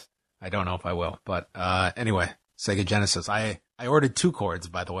the best. I don't know if I will, but anyway, Sega Genesis. I ordered 2 cords,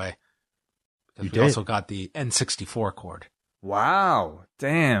 by the way. Because we also got the N64 cord. Wow.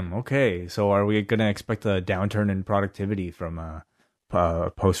 Damn. Okay. So are we going to expect a downturn in productivity from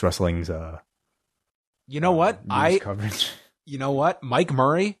post-wrestling's You know what? coverage? You know what? Mike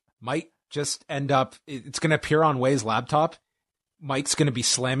Murray might just end up... It's going to appear on Way's laptop. Mike's going to be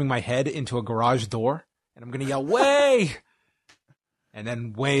slamming my head into a garage door, and I'm going to yell, Way! And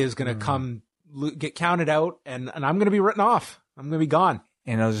then Way is going to come get counted out, and I'm going to be written off. I'm going to be gone.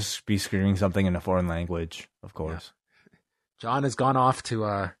 And I'll just be screaming something in a foreign language, of course. Yeah. John has gone off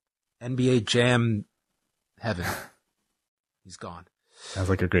to NBA Jam heaven. He's gone. Sounds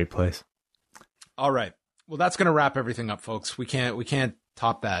like a great place. All right. Well, that's going to wrap everything up, folks. We can't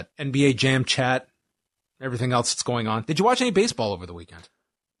top that. NBA Jam chat, everything else that's going on. Did you watch any baseball over the weekend?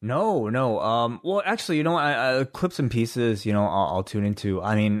 No. Well, actually, I clips and pieces, I'll tune into.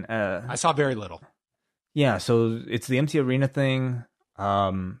 I mean, I saw very little. Yeah. So it's the empty arena thing.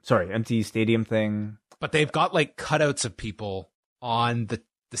 Empty stadium thing. But they've got cutouts of people on the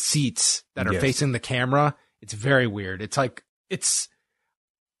seats that are facing the camera. It's very weird. There's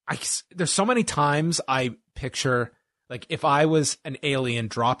so many times I picture, if I was an alien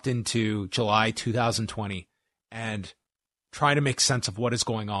dropped into July 2020 and trying to make sense of what is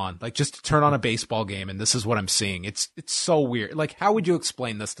going on, just to turn on a baseball game and this is what I'm seeing. It's so weird. How would you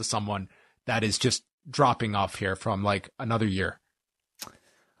explain this to someone that is just dropping off here from another year?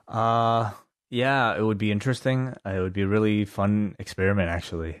 Yeah, it would be interesting. It would be a really fun experiment,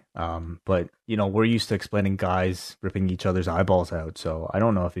 actually. But we're used to explaining guys ripping each other's eyeballs out, so I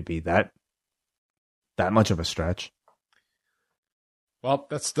don't know if it'd be that much of a stretch. Well,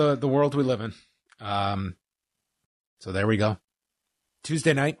 that's the world we live in. So there we go.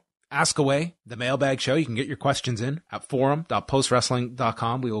 Tuesday night, Ask Away, the mailbag show. You can get your questions in at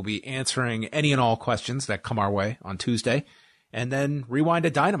forum.postwrestling.com. We will be answering any and all questions that come our way on Tuesday. And then Rewind to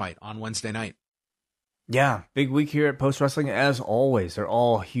Dynamite on Wednesday night. Yeah, big week here at Post Wrestling as always. They're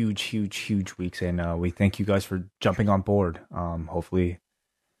all huge, huge, huge weeks, and we thank you guys for jumping on board. Hopefully,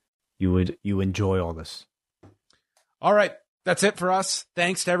 you enjoy all this. All right, that's it for us.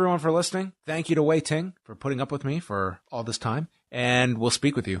 Thanks to everyone for listening. Thank you to Wei Ting for putting up with me for all this time, and we'll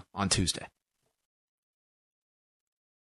speak with you on Tuesday.